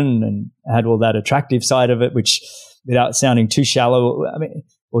beautiful woman and had all that attractive side of it, which, without sounding too shallow,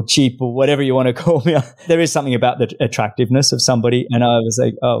 or cheap or whatever you want to call me, there is something about the attractiveness of somebody. And I was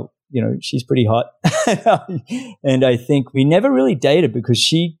like, oh, she's pretty hot. And I think we never really dated because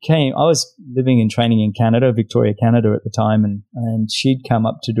I was living and training in Canada, Victoria, Canada at the time. And she'd come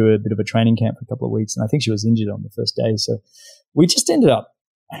up to do a bit of a training camp for a couple of weeks. And I think she was injured on the first day. So we just ended up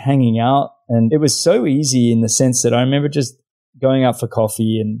hanging out. And it was so easy in the sense that I remember just going out for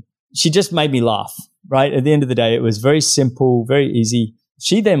coffee and she just made me laugh, right? At the end of the day, it was very simple, very easy.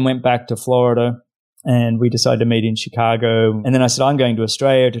 She then went back to Florida. And we decided to meet in Chicago. And then I said, I'm going to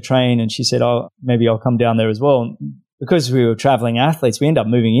Australia to train. And she said, oh, maybe I'll come down there as well. And because we were traveling athletes, we ended up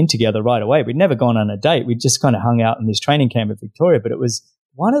moving in together right away. We'd never gone on a date. We just kind of hung out in this training camp at Victoria. But it was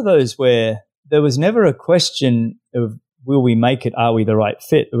one of those where there was never a question of, will we make it? Are we the right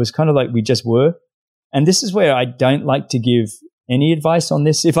fit? It was kind of like we just were. And this is where I don't like to give any advice on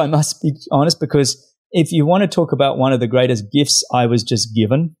this, if I must be honest, because if you want to talk about one of the greatest gifts I was just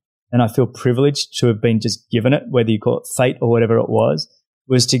given, and I feel privileged to have been just given it, whether you call it fate or whatever it was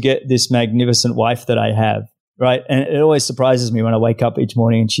to get this magnificent wife that I have, right? And it always surprises me when I wake up each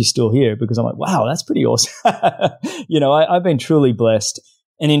morning and she's still here because I'm like, wow, that's pretty awesome. I've been truly blessed.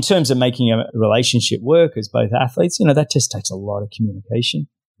 And in terms of making a relationship work as both athletes, that just takes a lot of communication.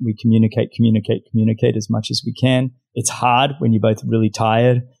 We communicate as much as we can. It's hard when you're both really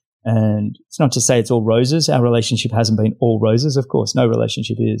tired. And it's not to say it's all roses. Our relationship hasn't been all roses, of course. No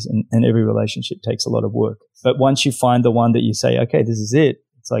relationship is, and every relationship takes a lot of work. But once you find the one that you say, okay, this is it,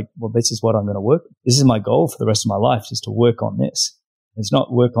 it's like, well, this is what I'm going to work. This is my goal for the rest of my life, is to work on this. It's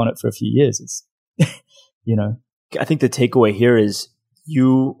not work on it for a few years. It's, I think the takeaway here is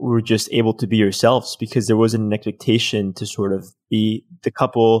you were just able to be yourselves because there wasn't an expectation to sort of be the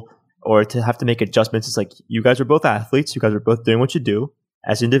couple or to have to make adjustments. It's like, you guys are both athletes. You guys are both doing what you do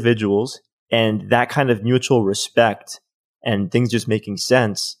as individuals, and that kind of mutual respect and things just making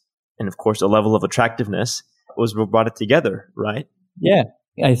sense. And of course, a level of attractiveness was what brought it together, right? Yeah.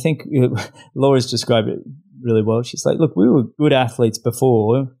 I think Laura's described it really well. She's like, look, we were good athletes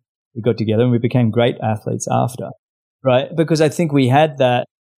before we got together and we became great athletes after, right? Because I think we had that.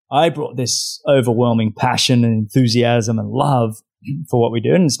 I brought this overwhelming passion and enthusiasm and love for what we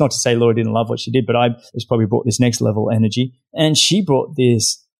do. And it's not to say Laura didn't love what she did, but I just probably brought this next level energy. And she brought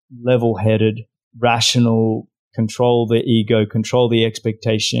this level-headed, rational, control the ego, control the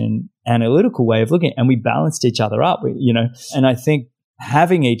expectation, analytical way of looking. And we balanced each other up, And I think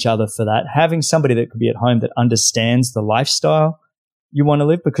having each other for that, having somebody that could be at home that understands the lifestyle you want to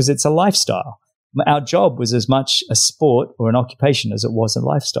live, because it's a lifestyle. Our job was as much a sport or an occupation as it was a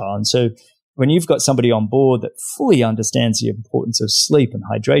lifestyle. And so when you've got somebody on board that fully understands the importance of sleep and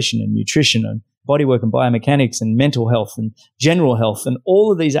hydration and nutrition and bodywork and biomechanics and mental health and general health and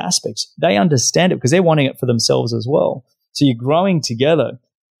all of these aspects, they understand it because they're wanting it for themselves as well. So you're growing together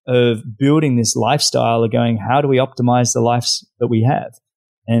of building this lifestyle of going, how do we optimize the lives that we have?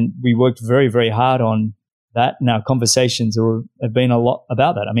 And we worked very, very hard on that. And our conversations have been a lot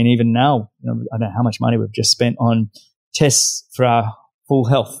about that. I mean, even now, I don't know how much money we've just spent on tests for our full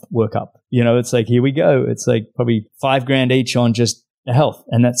health workup. It's like, here we go. It's like probably $5,000 each on just health.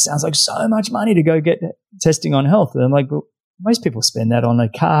 And that sounds like so much money to go get testing on health. And I'm like, well, most people spend that on a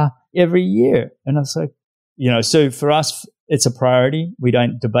car every year. And I was like, so for us, it's a priority. We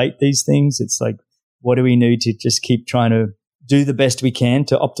don't debate these things. It's like, what do we need to just keep trying to do the best we can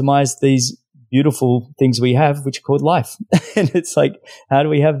to optimize these beautiful things we have, which are called life. And it's like, how do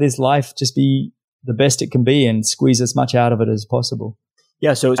we have this life just be the best it can be and squeeze as much out of it as possible?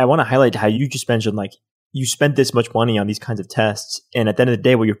 Yeah. So I want to highlight how you just mentioned, like, you spent this much money on these kinds of tests. And at the end of the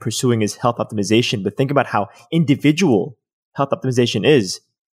day, what you're pursuing is health optimization. But think about how individual health optimization is.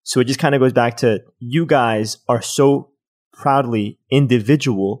 So it just kind of goes back to, you guys are so proudly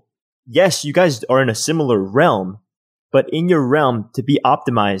individual. Yes, you guys are in a similar realm, but in your realm, to be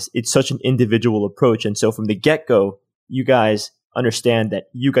optimized, it's such an individual approach. And so from the get-go, you guys understand that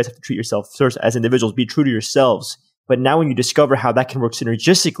you guys have to treat yourself first as individuals, be true to yourselves. But now when you discover how that can work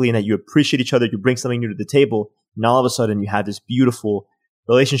synergistically and that you appreciate each other, you bring something new to the table, and all of a sudden you have this beautiful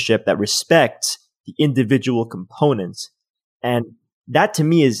relationship that respects the individual components. And that to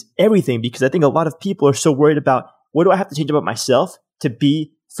me is everything, because I think a lot of people are so worried about, what do I have to change about myself to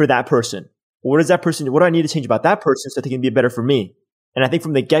be for that person? What do I need to change about that person so they can be better for me? And I think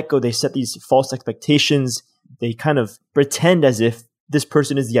from the get-go, they set these false expectations. They kind of pretend as if this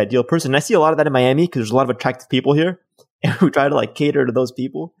person is the ideal person. And I see a lot of that in Miami because there's a lot of attractive people here. And we try to like cater to those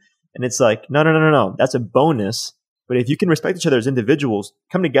people. And it's like, no. That's a bonus. But if you can respect each other as individuals,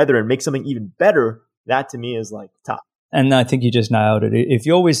 come together and make something even better, that to me is like top. And I think you just nailed it. If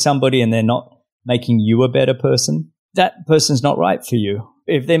you're with somebody and they're not making you a better person, that person's not right for you.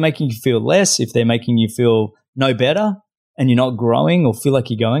 If they're making you feel less, if they're making you feel no better and you're not growing or feel like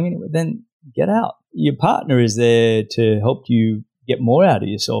you're going anywhere, then get out. Your partner is there to help you get more out of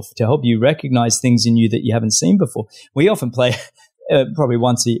yourself, to help you recognize things in you that you haven't seen before. We often play probably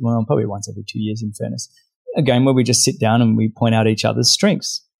once every 2 years, in fairness, a game where we just sit down and we point out each other's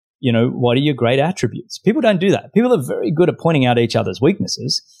strengths. What are your great attributes? People don't do that. People are very good at pointing out each other's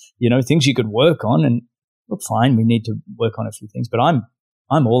weaknesses, things you could work on. And look, fine, we need to work on a few things, but I'm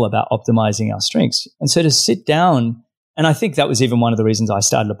all about optimizing our strengths. And so to sit down, and I think that was even one of the reasons I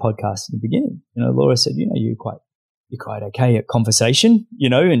started a podcast in the beginning. Laura said, you're quite okay at conversation,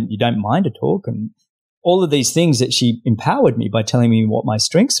 and you don't mind to talk, and all of these things that she empowered me by telling me what my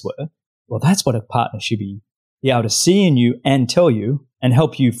strengths were. Well, that's what a partner should be able to see in you and tell you and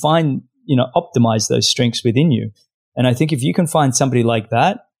help you find, optimize those strengths within you. And I think if you can find somebody like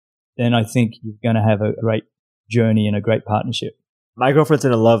that, then I think you're going to have a great journey and a great partnership. My girlfriend's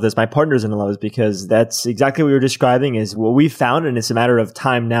going to love this. My partner's going to love this, because that's exactly what you were describing is what we found. And it's a matter of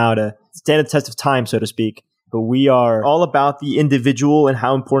time now to stand the test of time, so to speak. But we are all about the individual and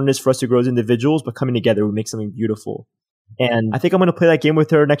how important it is for us to grow as individuals, but coming together, we make something beautiful. And I think I'm going to play that game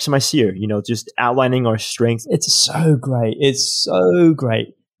with her next time I see her, just outlining our strengths. It's so great. It's so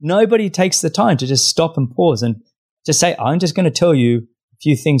great. Nobody takes the time to just stop and pause and just say, I'm just going to tell you a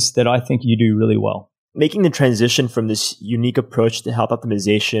few things that I think you do really well. Making the transition from this unique approach to health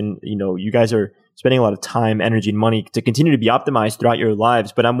optimization, you guys are spending a lot of time, energy, and money to continue to be optimized throughout your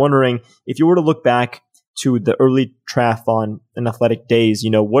lives. But I'm wondering, if you were to look back to the early triathlon and athletic days,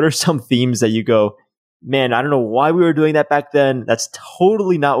 what are some themes that you go, man, I don't know why we were doing that back then. That's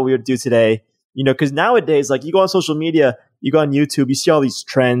totally not what we would do today. Because nowadays, like, you go on social media, you go on YouTube, you see all these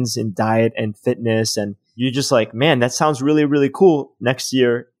trends in diet and fitness, and you're just like, man, that sounds really, really cool. Next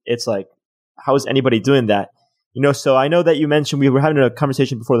year, it's like, how is anybody doing that? So I know that you mentioned, we were having a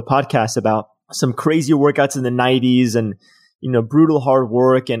conversation before the podcast about some crazy workouts in the 90s and, brutal hard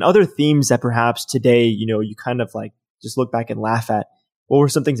work and other themes that perhaps today, you kind of like just look back and laugh at. What were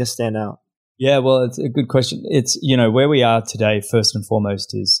some things that stand out? Yeah, well, it's a good question. It's, where we are today, first and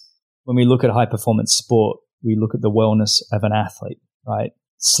foremost, is when we look at high performance sport, we look at the wellness of an athlete, right?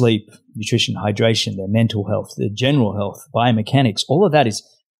 Sleep, nutrition, hydration, their mental health, their general health, biomechanics, all of that is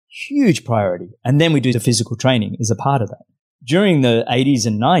huge priority. And then we do the physical training as a part of that. During the 80s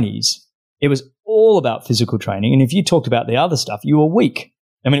and 90s, it was all about physical training. And if you talked about the other stuff, you were weak.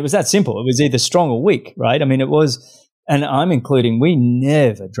 It was that simple. It was either strong or weak, right? It was, and I'm including, we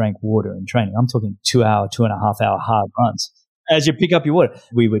never drank water in training. I'm talking 2 hour, 2.5 hour hard runs. As you pick up your water,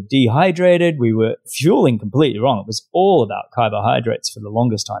 we were dehydrated. We were fueling completely wrong. It was all about carbohydrates for the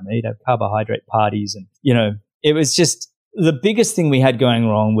longest time. They'd have carbohydrate parties. And, it was just, the biggest thing we had going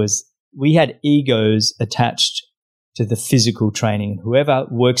wrong was we had egos attached to the physical training. Whoever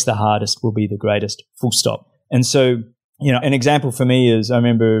works the hardest will be the greatest, full stop. And so, an example for me is I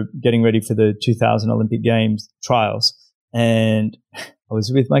remember getting ready for the 2000 Olympic Games trials, and I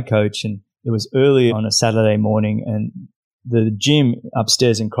was with my coach, and it was early on a Saturday morning, and the gym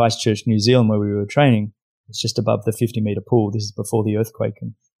upstairs in Christchurch, New Zealand, where we were training, It's just above the 50-meter pool. This is before the earthquake,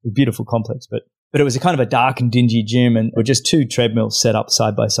 and a beautiful complex. But it was a kind of a dark and dingy gym, and there were just two treadmills set up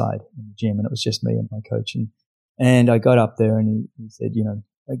side by side in the gym, and it was just me and my coach. And I got up there, and he said,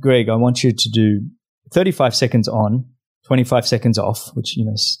 Greg, I want you to do 35 seconds on, 25 seconds off, which,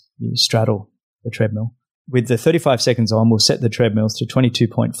 you straddle the treadmill. With the 35 seconds on, we'll set the treadmills to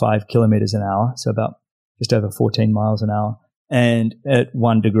 22.5 kilometers an hour, so about just over 14 miles an hour, and at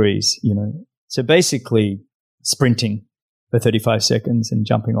 1 degrees, So basically sprinting for 35 seconds and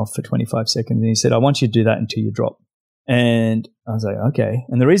jumping off for 25 seconds. And he said, I want you to do that until you drop. And I was like, okay.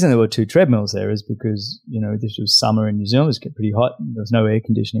 And the reason there were two treadmills there is because, this was summer in New Zealand. It was getting pretty hot. And there was no air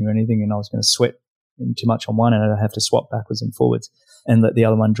conditioning or anything. And I was going to sweat too much on one, and I'd have to swap backwards and forwards and let the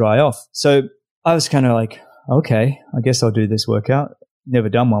other one dry off. So I was kind of like, okay, I guess I'll do this workout. Never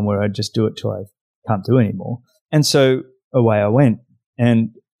done one where I'd just do it till I can't do anymore. And so away I went.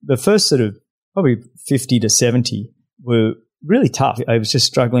 And the first sort of probably 50 to 70 were really tough. I was just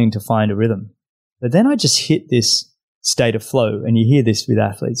struggling to find a rhythm. But then I just hit this state of flow, and you hear this with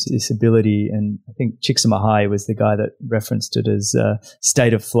athletes, this ability, and I think Csikszentmihalyi was the guy that referenced it as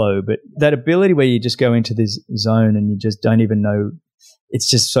state of flow, but that ability where you just go into this zone and you just don't even know, it's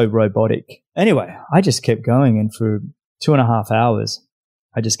just so robotic. Anyway, I just kept going, and for 2.5 hours,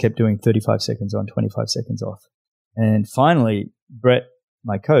 I just kept doing 35 seconds on, 25 seconds off. And finally, Brett,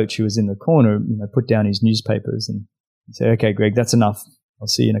 my coach, who was in the corner, put down his newspapers and said, okay, Greg, that's enough. I'll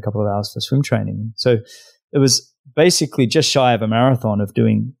see you in a couple of hours for swim training. So it was basically just shy of a marathon of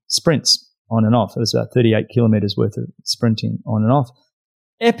doing sprints on and off. It was about 38 kilometers worth of sprinting on and off.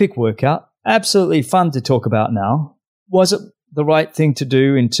 Epic workout, absolutely fun to talk about now. Was it the right thing to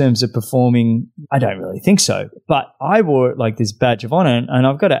do in terms of performing? I don't really think so. But I wore it like this badge of honor. And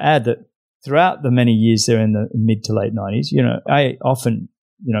I've got to add that throughout the many years there in the mid to late 90s, I often,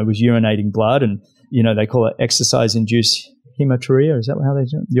 was urinating blood, and, they call it exercise-induced hematuria. Is that how they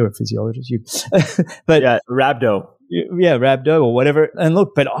do it? You're a physiologist. But yeah, rhabdo. Yeah, rhabdo or whatever. And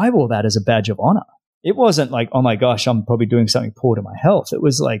look, but I wore that as a badge of honor. It wasn't like, oh my gosh, I'm probably doing something poor to my health. It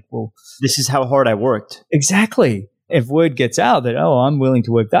was like, well, this is how hard I worked. Exactly. If word gets out that, oh, I'm willing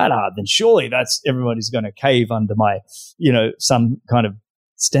to work that hard, then surely everybody's going to cave under my, some kind of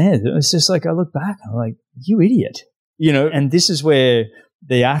stand. It was just like, I look back, I'm like, you idiot. And this is where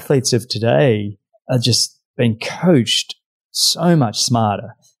the athletes of today are just being coached so much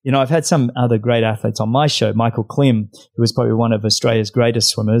smarter. I've had some other great athletes on my show, Michael Klim, who was probably one of Australia's greatest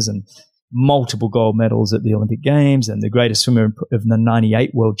swimmers and multiple gold medals at the Olympic Games and the greatest swimmer of the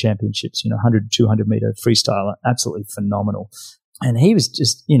 98 World Championships, 100, 200 meter freestyle, absolutely phenomenal. And he was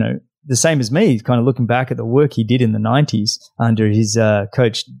just, the same as me, kind of looking back at the work he did in the 90s under his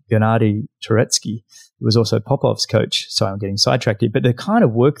coach, Gennady Turetsky, who was also Popov's coach. Sorry, I'm getting sidetracked here. But the kind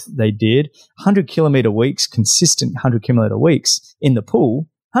of work they did, 100-kilometer weeks, consistent 100-kilometer weeks in the pool,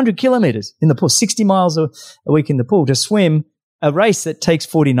 100 kilometers in the pool, 60 miles a week in the pool to swim a race that takes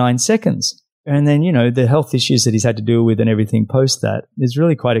 49 seconds. And then, the health issues that he's had to deal with and everything post that is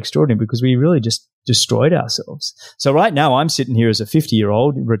really quite extraordinary, because we really just destroyed ourselves. So right now I'm sitting here as a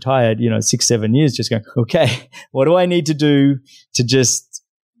 50-year-old, retired, 6-7 years, just going, okay, what do I need to do to just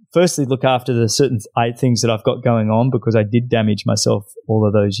firstly look after the certain things that I've got going on, because I did damage myself all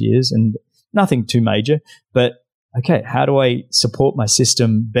of those years, and nothing too major, but okay, how do I support my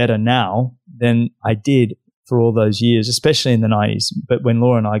system better now than I did for all those years, especially in the 90s. But when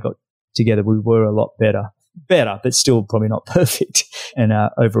Laura and I got together, we were a lot better, but still probably not perfect in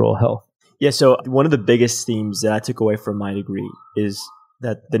our overall health. Yeah, so one of the biggest themes that I took away from my degree is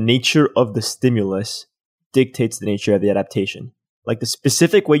that the nature of the stimulus dictates the nature of the adaptation. Like the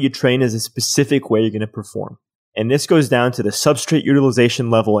specific way you train is a specific way you're going to perform. And this goes down to the substrate utilization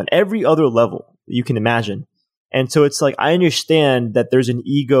level and every other level that you can imagine. And so it's like, I understand that there's an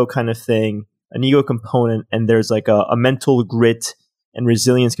ego kind of thing, an ego component, and there's like a mental grit and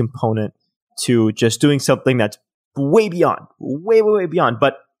resilience component to just doing something that's way beyond, way beyond.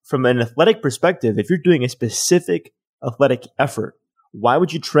 But from an athletic perspective, if you're doing a specific athletic effort, why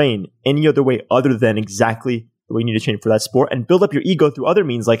would you train any other way other than exactly the way you need to train for that sport and build up your ego through other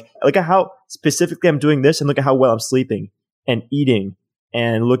means? Like, look at how specifically I'm doing this, and look at how well I'm sleeping and eating,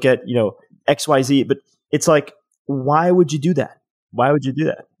 and look at, XYZ. But it's like, why would you do that? Why would you do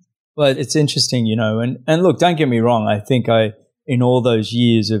that? Well, it's interesting, and look, don't get me wrong. I think in all those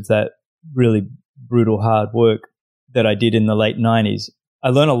years of that really brutal hard work that I did in the late 90s, I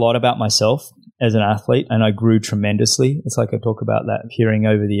learned a lot about myself as an athlete, and I grew tremendously. It's like I talk about that peering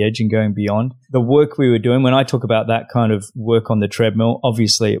over the edge and going beyond. The work we were doing, when I talk about that kind of work on the treadmill,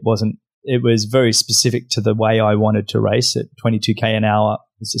 obviously it wasn't it was very specific to the way I wanted to race at 22K an hour.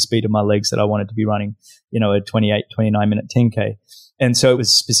 It's the speed of my legs that I wanted to be running, a 28, 29 minute 10K. And so it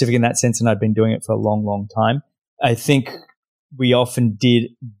was specific in that sense, and I'd been doing it for a long, long time. I think we often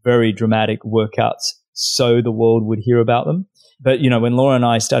did very dramatic workouts so the world would hear about them. But, when Laura and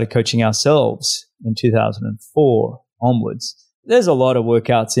I started coaching ourselves in 2004 onwards, there's a lot of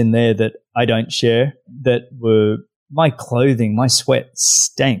workouts in there that I don't share that were my clothing, my sweat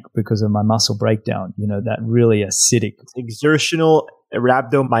stank because of my muscle breakdown, that really acidic. Exertional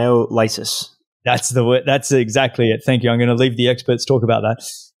rhabdomyolysis. That's the word. That's exactly it. Thank you. I'm going to leave the experts talk about that.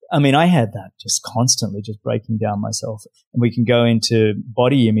 I mean, I had that just constantly just breaking down myself. And we can go into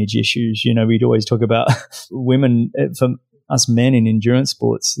body image issues. We'd always talk about women, for us men in endurance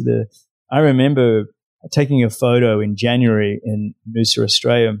sports. I remember taking a photo in January in Noosa,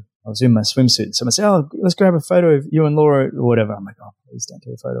 Australia. I was in my swimsuit. Someone said, "Oh, let's grab a photo of you and Laura," or whatever. I'm like, "Oh, please don't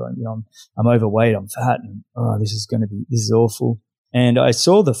take a photo. I'm overweight. I'm fat. And this is awful." And I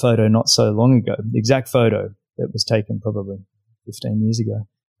saw the photo not so long ago, the exact photo that was taken probably 15 years ago.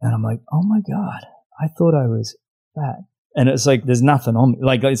 And I'm like, "Oh my God, I thought I was fat." And it's like, there's nothing on me.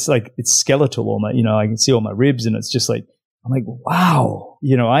 It's skeletal almost. I can see all my ribs, and it's just like, I'm like, wow.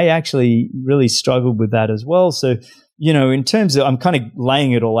 I actually really struggled with that as well. So, in terms of, I'm kind of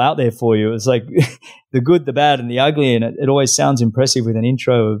laying it all out there for you. It's like the good, the bad, and the ugly. And it always sounds impressive with an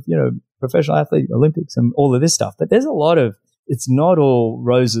intro of, professional athlete, Olympics, and all of this stuff. But there's a lot of, it's not all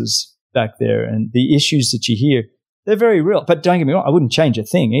roses back there. And the issues that you hear, they're very real. But don't get me wrong, I wouldn't change a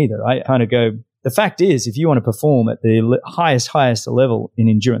thing either. I kind of go, the fact is, if you want to perform at the highest level in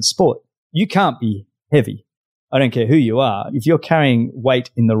endurance sport, you can't be heavy. I don't care who you are. If you're carrying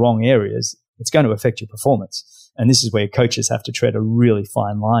weight in the wrong areas, it's going to affect your performance. And this is where coaches have to tread a really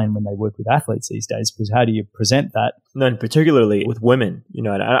fine line when they work with athletes these days, because how do you present that? No, and particularly with women.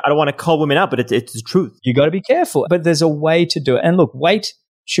 I don't want to call women out, but it's the truth. You got to be careful. But there's a way to do it. And look, weight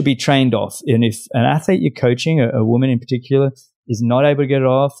should be trained off. And if an athlete you're coaching, a woman in particular, is not able to get it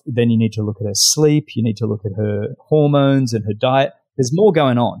off, then you need to look at her sleep. You need to look at her hormones and her diet. There's more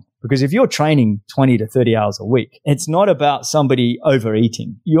going on. Because if you're training 20 to 30 hours a week, it's not about somebody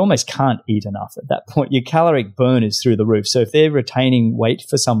overeating. You almost can't eat enough at that point. Your caloric burn is through the roof. So if they're retaining weight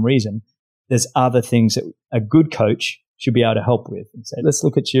for some reason, there's other things that a good coach should be able to help with and say, let's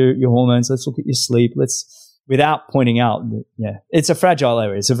look at your hormones. Let's look at your sleep. Without pointing out that, it's a fragile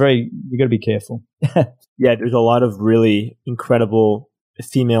area. You got to be careful. Yeah, there's a lot of really incredible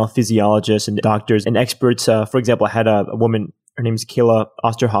female physiologists and doctors and experts. For example, I had a woman. Her name is Kayla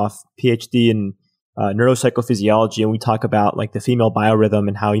Osterhoff, PhD in neuropsychophysiology, and we talk about like the female biorhythm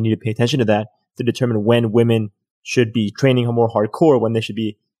and how you need to pay attention to that to determine when women should be training more hardcore, when they should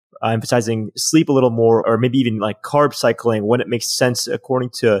be emphasizing sleep a little more, or maybe even like carb cycling, when it makes sense according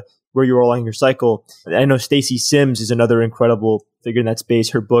to where you're along your cycle. I know Stacey Sims is another incredible figure in that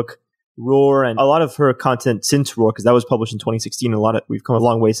space. Her book Roar, and a lot of her content since Roar, because that was published in 2016. We've come a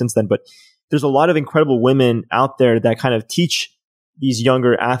long way since then, but there's a lot of incredible women out there that kind of teach these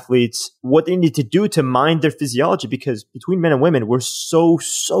younger athletes what they need to do to mind their physiology, because between men and women, we're so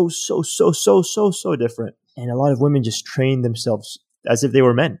different. And a lot of women just train themselves as if they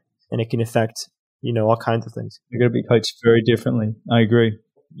were men, and it can affect, all kinds of things. You're going to be coached very differently. I agree.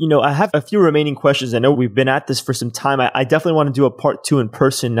 I have a few remaining questions. I know we've been at this for some time. I definitely want to do a part 2 in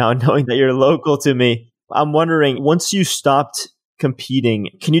person now, knowing that you're local to me. I'm wondering, once you stopped competing,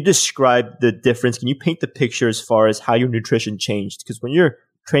 can you describe the difference? Can you paint the picture as far as how your nutrition changed? Because when you're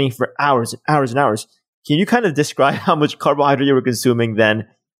training for hours and hours and hours, can you kind of describe how much carbohydrate you were consuming then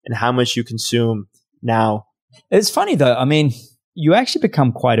and how much you consume now? It's funny though. I mean, you actually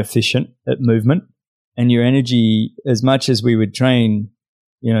become quite efficient at movement, and your energy, as much as we would train,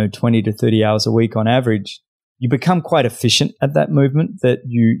 20 to 30 hours a week on average, you become quite efficient at that movement, that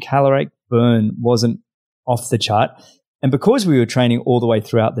your caloric burn wasn't off the chart. And because we were training all the way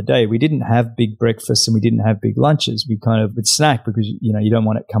throughout the day, we didn't have big breakfasts and we didn't have big lunches. We kind of would snack because, you don't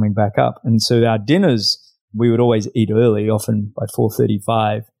want it coming back up. And so our dinners, we would always eat early, often by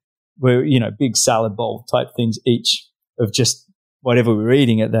 4:35, were, big salad bowl type things each of just whatever we were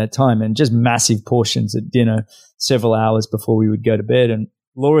eating at that time, and just massive portions at dinner several hours before we would go to bed. And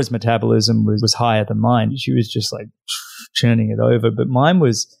Laura's metabolism was higher than mine. She was just like churning it over. But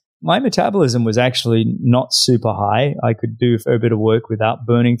my metabolism was actually not super high. I could do a fair bit of work without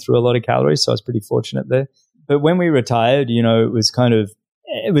burning through a lot of calories, so I was pretty fortunate there. But when we retired,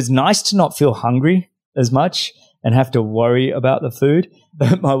 it was nice to not feel hungry as much and have to worry about the food.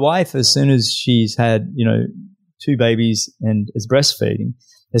 But my wife, as soon as she's had, 2 babies and is breastfeeding,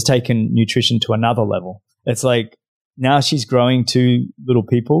 has taken nutrition to another level. It's like now she's growing 2 little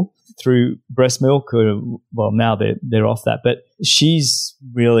people through breast milk. Well, now they're off that. But she's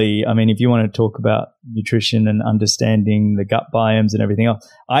really, I mean, if you want to talk about nutrition and understanding the gut biomes and everything else,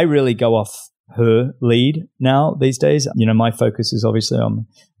 I really go off her lead now these days. My focus is obviously on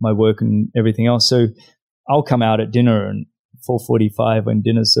my work and everything else. So I'll come out at dinner and 4:45 when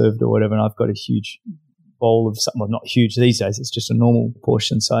dinner's served or whatever, and I've got a huge bowl of something. Well, not huge these days. It's just a normal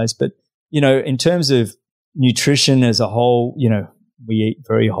portion size. But, in terms of nutrition as a whole, we eat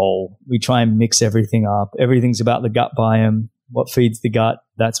very whole. We try and mix everything up. Everything's about the gut biome, what feeds the gut.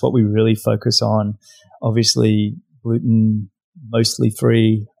 That's what we really focus on. Obviously, gluten, mostly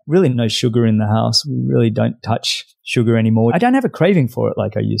free. Really no sugar in the house. We really don't touch sugar anymore. I don't have a craving for it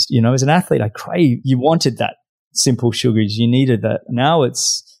like I used to. As an athlete, you wanted that simple sugars. You needed that. Now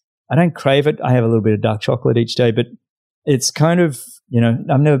I don't crave it. I have a little bit of dark chocolate each day, but it's kind of,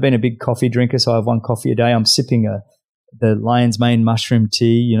 I've never been a big coffee drinker, so I have 1 coffee a day. I'm sipping the Lion's Mane mushroom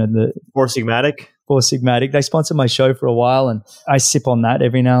tea, the Four Sigmatic. They sponsored my show for a while, and I sip on that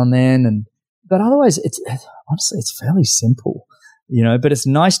every now and then. But otherwise, honestly, it's fairly simple, but it's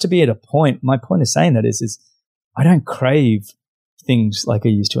nice to be at a point. My point of saying that is I don't crave things like I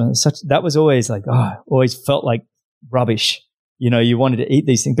used to. And that was always like, always felt like rubbish. You wanted to eat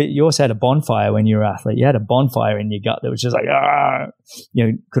these things, but you also had a bonfire when you were an athlete. You had a bonfire in your gut that was just like,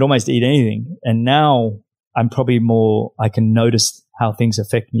 could almost eat anything. And now I'm probably more, I can notice how things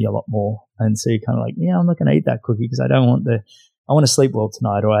affect me a lot more. And so you're kind of like, I'm not going to eat that cookie because I want to sleep well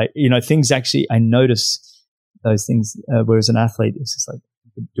tonight. Or things actually, I notice those things. Whereas an athlete, it's just like,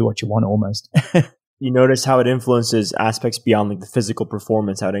 you can do what you want almost. You notice how it influences aspects beyond like the physical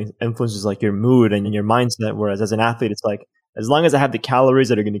performance, how it influences like your mood and your mindset. Whereas as an athlete, it's like, as long as I have the calories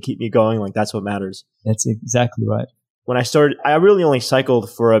that are going to keep me going, like that's what matters. That's exactly right. When I started, I really only cycled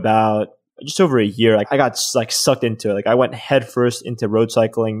for about just over a year. Like I got like sucked into it. Like I went head first into road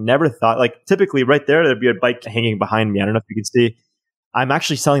cycling. Never thought, like typically right there'd be a bike hanging behind me. I don't know if you can see. I'm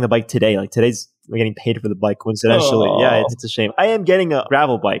actually selling the bike today. Like today's, we're getting paid for the bike coincidentally. Oh. Yeah, it's a shame. I am getting a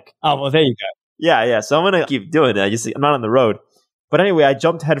gravel bike. Oh, well, there you go. Yeah. So I'm going to keep doing it. I'm not on the road. But anyway, I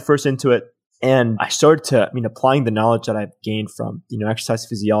jumped head first into it. And I started to, applying the knowledge that I've gained from, exercise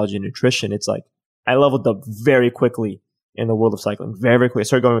physiology and nutrition. It's like I leveled up very quickly in the world of cycling, very, very quickly. I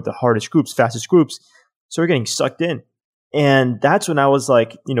started going with the hardest groups, fastest groups. So we're getting sucked in. And that's when I was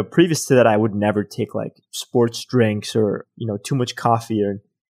like, previous to that, I would never take like sports drinks or, too much coffee. And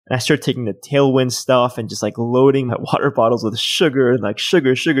I started taking the Tailwind stuff and just like loading my water bottles with sugar and like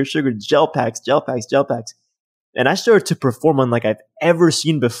sugar, gel packs. And I started to perform unlike I've ever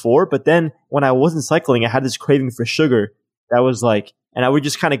seen before. But then when I wasn't cycling, I had this craving for sugar that was like, and I would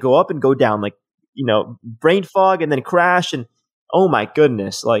just kind of go up and go down, like, brain fog and then crash. And oh my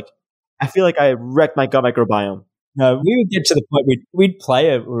goodness, like I feel like I wrecked my gut microbiome. No, we would get to the point we'd play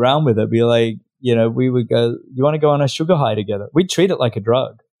around with it. Be like, we would go, you want to go on a sugar high together? We'd treat it like a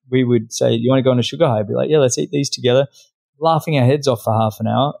drug. We would say, you want to go on a sugar high? I'd be like, yeah, let's eat these together, laughing our heads off for half an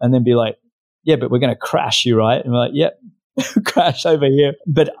hour and then be like, yeah, but we're going to crash you, right? And we're like, yep, crash over here.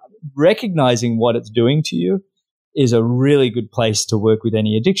 But recognizing what it's doing to you is a really good place to work with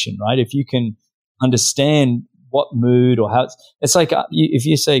any addiction, right? If you can understand what mood or how it's like if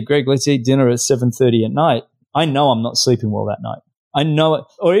you say, Greg, let's eat dinner at 7:30 at night. I know I'm not sleeping well that night. I know it.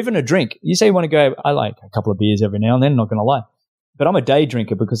 Or even a drink. You say you want to go, I like a couple of beers every now and then, not going to lie. But I'm a day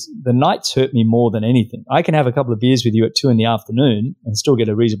drinker because the nights hurt me more than anything. I can have a couple of beers with you at 2 p.m. and still get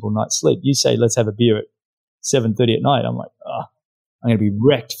a reasonable night's sleep. You say, let's have a beer at 7:30 at night. I'm like, I'm going to be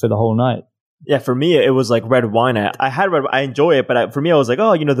wrecked for the whole night. Yeah, for me, it was like red wine. I enjoy it, but for me, I was like,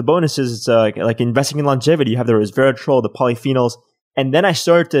 the bonus is like investing in longevity. You have the resveratrol, the polyphenols. And then I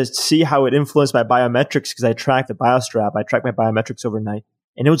started to see how it influenced my biometrics because I tracked the BioStrap. I tracked my biometrics overnight.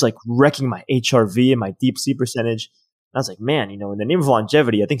 And it was like wrecking my HRV and my deep sleep percentage. And I was like, man, in the name of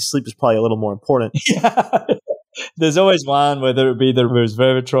longevity, I think sleep is probably a little more important. Yeah. There's always one, whether it be the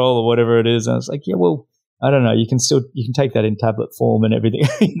resveratrol or whatever it is. And I was like, yeah, well, I don't know. You can take that in tablet form and everything.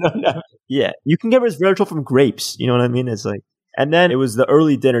 Yeah. You can get resveratrol from grapes. You know what I mean? It's like, and then it was the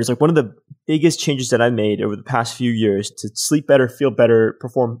early dinners. Like one of the biggest changes that I made over the past few years to sleep better, feel better,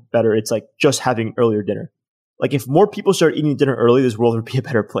 perform better. It's like just having earlier dinner. Like if more people start eating dinner early, this world would be a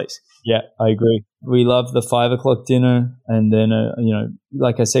better place. Yeah, I agree. We love the 5 o'clock dinner and then,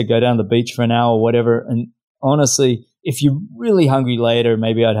 like I said, go down to the beach for an hour or whatever. And honestly, if you're really hungry later,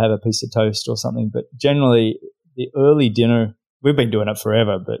 maybe I'd have a piece of toast or something. But generally, the early dinner, we've been doing it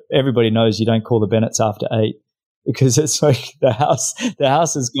forever, but everybody knows you don't call the Bennetts after 8 because it's like the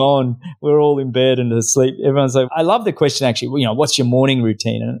house is gone. We're all in bed and asleep. Everyone's like, I love the question actually, what's your morning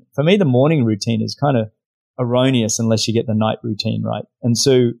routine? And for me, the morning routine is kind of erroneous unless you get the night routine right. And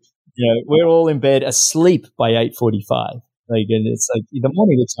so, we're all in bed asleep by 8:45. Like, and it's like the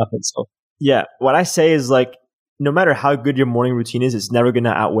morning looks up itself. Yeah. What I say is like, no matter how good your morning routine is, it's never going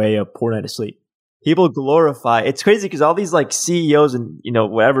to outweigh a poor night of sleep. People glorify. It's crazy because all these like CEOs and,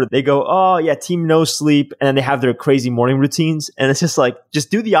 whatever, they go, oh yeah, team no sleep. And then they have their crazy morning routines. And it's just like, just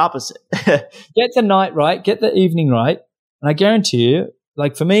do the opposite. Get the night right, get the evening right. And I guarantee you,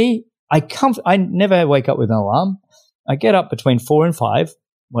 like for me, I never wake up with an alarm. I get up between 4 and 5,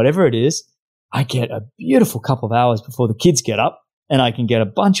 whatever it is. I get a beautiful couple of hours before the kids get up and I can get a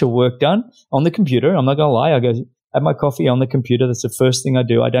bunch of work done on the computer. I'm not going to lie. I go have my coffee on the computer. That's the first thing I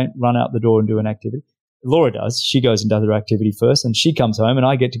do. I don't run out the door and do an activity. Laura does. She goes and does her activity first and she comes home and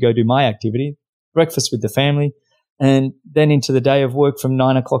I get to go do my activity, breakfast with the family, and then into the day of work from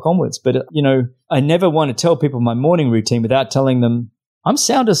 9 o'clock onwards. But, I never want to tell people my morning routine without telling them I'm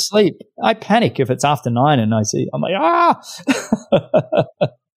sound asleep. I panic if it's after 9 and I'm like,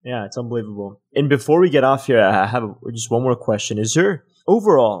 Yeah, it's unbelievable. And before we get off here, I have just one more question. Is there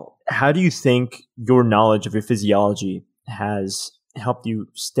overall, how do you think your knowledge of your physiology has helped you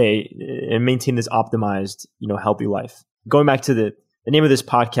stay and maintain this optimized, healthy life? Going back to the name of this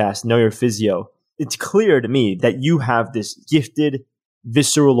podcast, Know Your Physio, it's clear to me that you have this gifted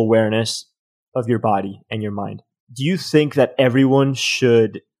visceral awareness of your body and your mind. Do you think that everyone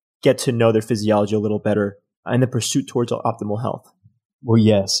should get to know their physiology a little better in the pursuit towards optimal health? Well,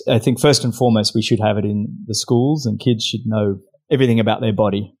 yes. I think first and foremost, we should have it in the schools and kids should know everything about their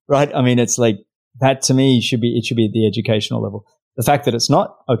body, right? I mean, it's like that to me it should be at the educational level. The fact that it's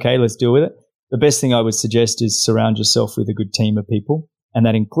not, okay, let's deal with it. The best thing I would suggest is surround yourself with a good team of people. And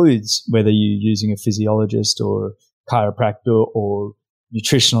that includes whether you're using a physiologist or chiropractor or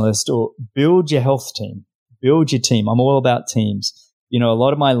nutritionalist, or build your health team, build your team. I'm all about teams. A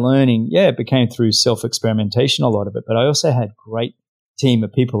lot of my learning, it became through self-experimentation, a lot of it, but I also had great team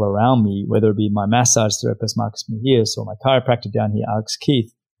of people around me, whether it be my massage therapist, Marcus Mejias, or my chiropractor down here, Alex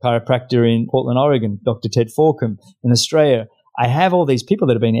Keith, chiropractor in Portland, Oregon, Dr. Ted Forkham in Australia. I have all these people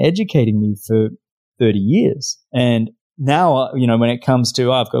that have been educating me for 30 years. And now, when it comes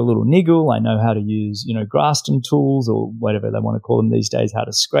to, I've got a little niggle, I know how to use, Graston tools or whatever they want to call them these days, how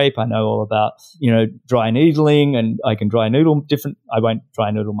to scrape. I know all about, dry needling, and I can dry needle I won't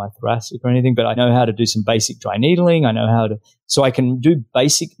dry needle my thoracic or anything, but I know how to do some basic dry needling. I know so I can do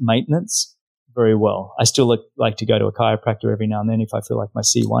basic maintenance very well. I still like to go to a chiropractor every now and then if I feel like my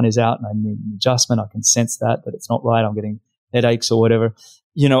C1 is out and I need an adjustment. I can sense that it's not right. I'm getting headaches or whatever.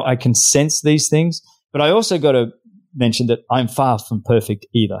 I can sense these things, but I also got to mention that I'm far from perfect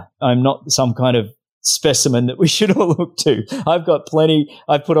either. I'm not some kind of specimen that we should all look to. I've got plenty.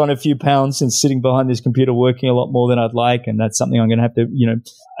 I've put on a few pounds since sitting behind this computer working a lot more than I'd like, and that's something I'm going to have to,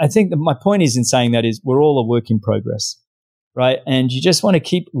 I think that my point is in saying that is we're all a work in progress, right? And you just want to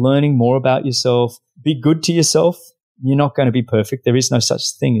keep learning more about yourself. Be good to yourself. You're not going to be perfect. There is no such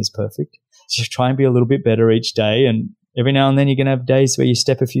thing as perfect. Just try and be a little bit better each day, and every now and then you're going to have days where you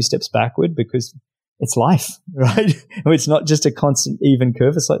step a few steps backward because it's life, right? It's not just a constant even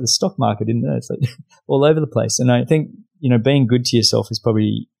curve. It's like the stock market, isn't it? It's like all over the place. And I think, being good to yourself is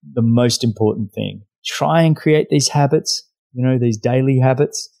probably the most important thing. Try and create these habits, these daily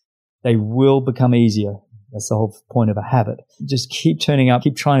habits. They will become easier. That's the whole point of a habit. Just keep turning up,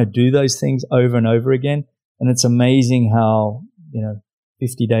 keep trying to do those things over and over again. And it's amazing how,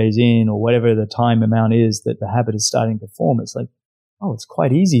 50 days in or whatever the time amount is that the habit is starting to form. It's like, oh, it's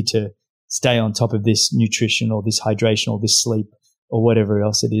quite easy to stay on top of this nutrition or this hydration or this sleep or whatever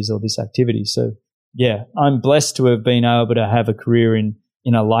else it is or this activity. So, yeah, I'm blessed to have been able to have a career in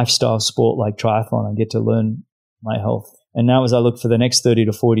a lifestyle sport like triathlon and get to learn my health. And now as I look for the next 30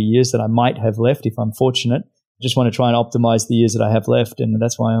 to 40 years that I might have left, if I'm fortunate, I just want to try and optimize the years that I have left. And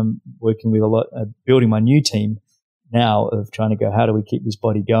that's why I'm working with building my new team now of trying to go, how do we keep this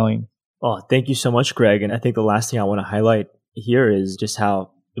body going? Oh, thank you so much, Greg. And I think the last thing I want to highlight here is just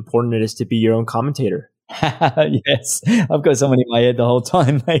how important it is to be your own commentator. Yes. I've got someone in my head the whole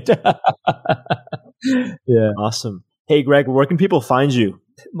time, mate. Yeah. Awesome. Hey, Greg, where can people find you?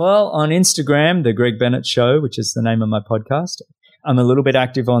 Well, on Instagram, The Greg Bennett Show, which is the name of my podcast. I'm a little bit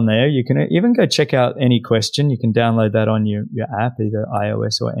active on there. You can even go check out any question. You can download that on your app, either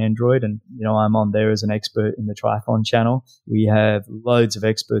iOS or Android. And, I'm on there as an expert in the triathlon channel. We have loads of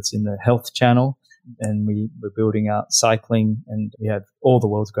experts in the health channel. And we're building out cycling, and we have all the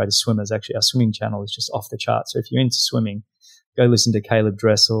world's greatest swimmers. Actually, our swimming channel is just off the chart. So if you're into swimming, go listen to Caleb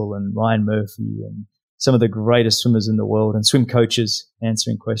Dressel and Ryan Murphy and some of the greatest swimmers in the world and swim coaches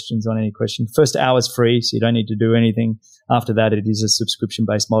answering questions on any question. First hour is free, so you don't need to do anything. After that, it is a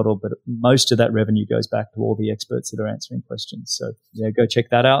subscription-based model, but most of that revenue goes back to all the experts that are answering questions. So yeah, go check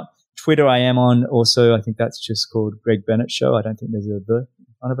that out. Twitter I am on also. I think that's just called Greg Bennett Show. I don't think there's a "the"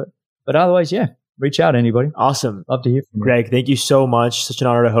 in front of it. But otherwise, yeah, reach out, anybody. Awesome. Love to hear from you. Greg, thank you so much. Such an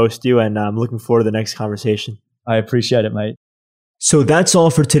honor to host you, and I'm looking forward to the next conversation. I appreciate it, mate. So that's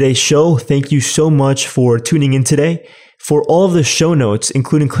all for today's show. Thank you so much for tuning in today. For all of the show notes,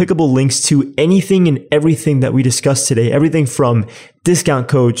 including clickable links to anything and everything that we discussed today, everything from discount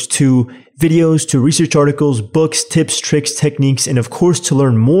codes to videos to research articles, books, tips, tricks, techniques, and of course, to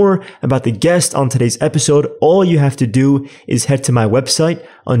learn more about the guest on today's episode, all you have to do is head to my website,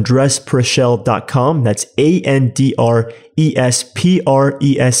 andrespreschel.com. That's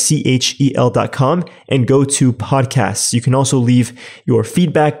ANDRESPRESCHEL.com, and go to podcasts. You can also leave your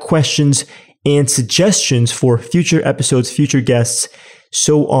feedback, questions, and suggestions for future episodes, future guests,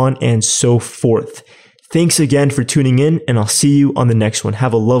 so on and so forth. Thanks again for tuning in, and I'll see you on the next one.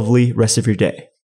 Have a lovely rest of your day.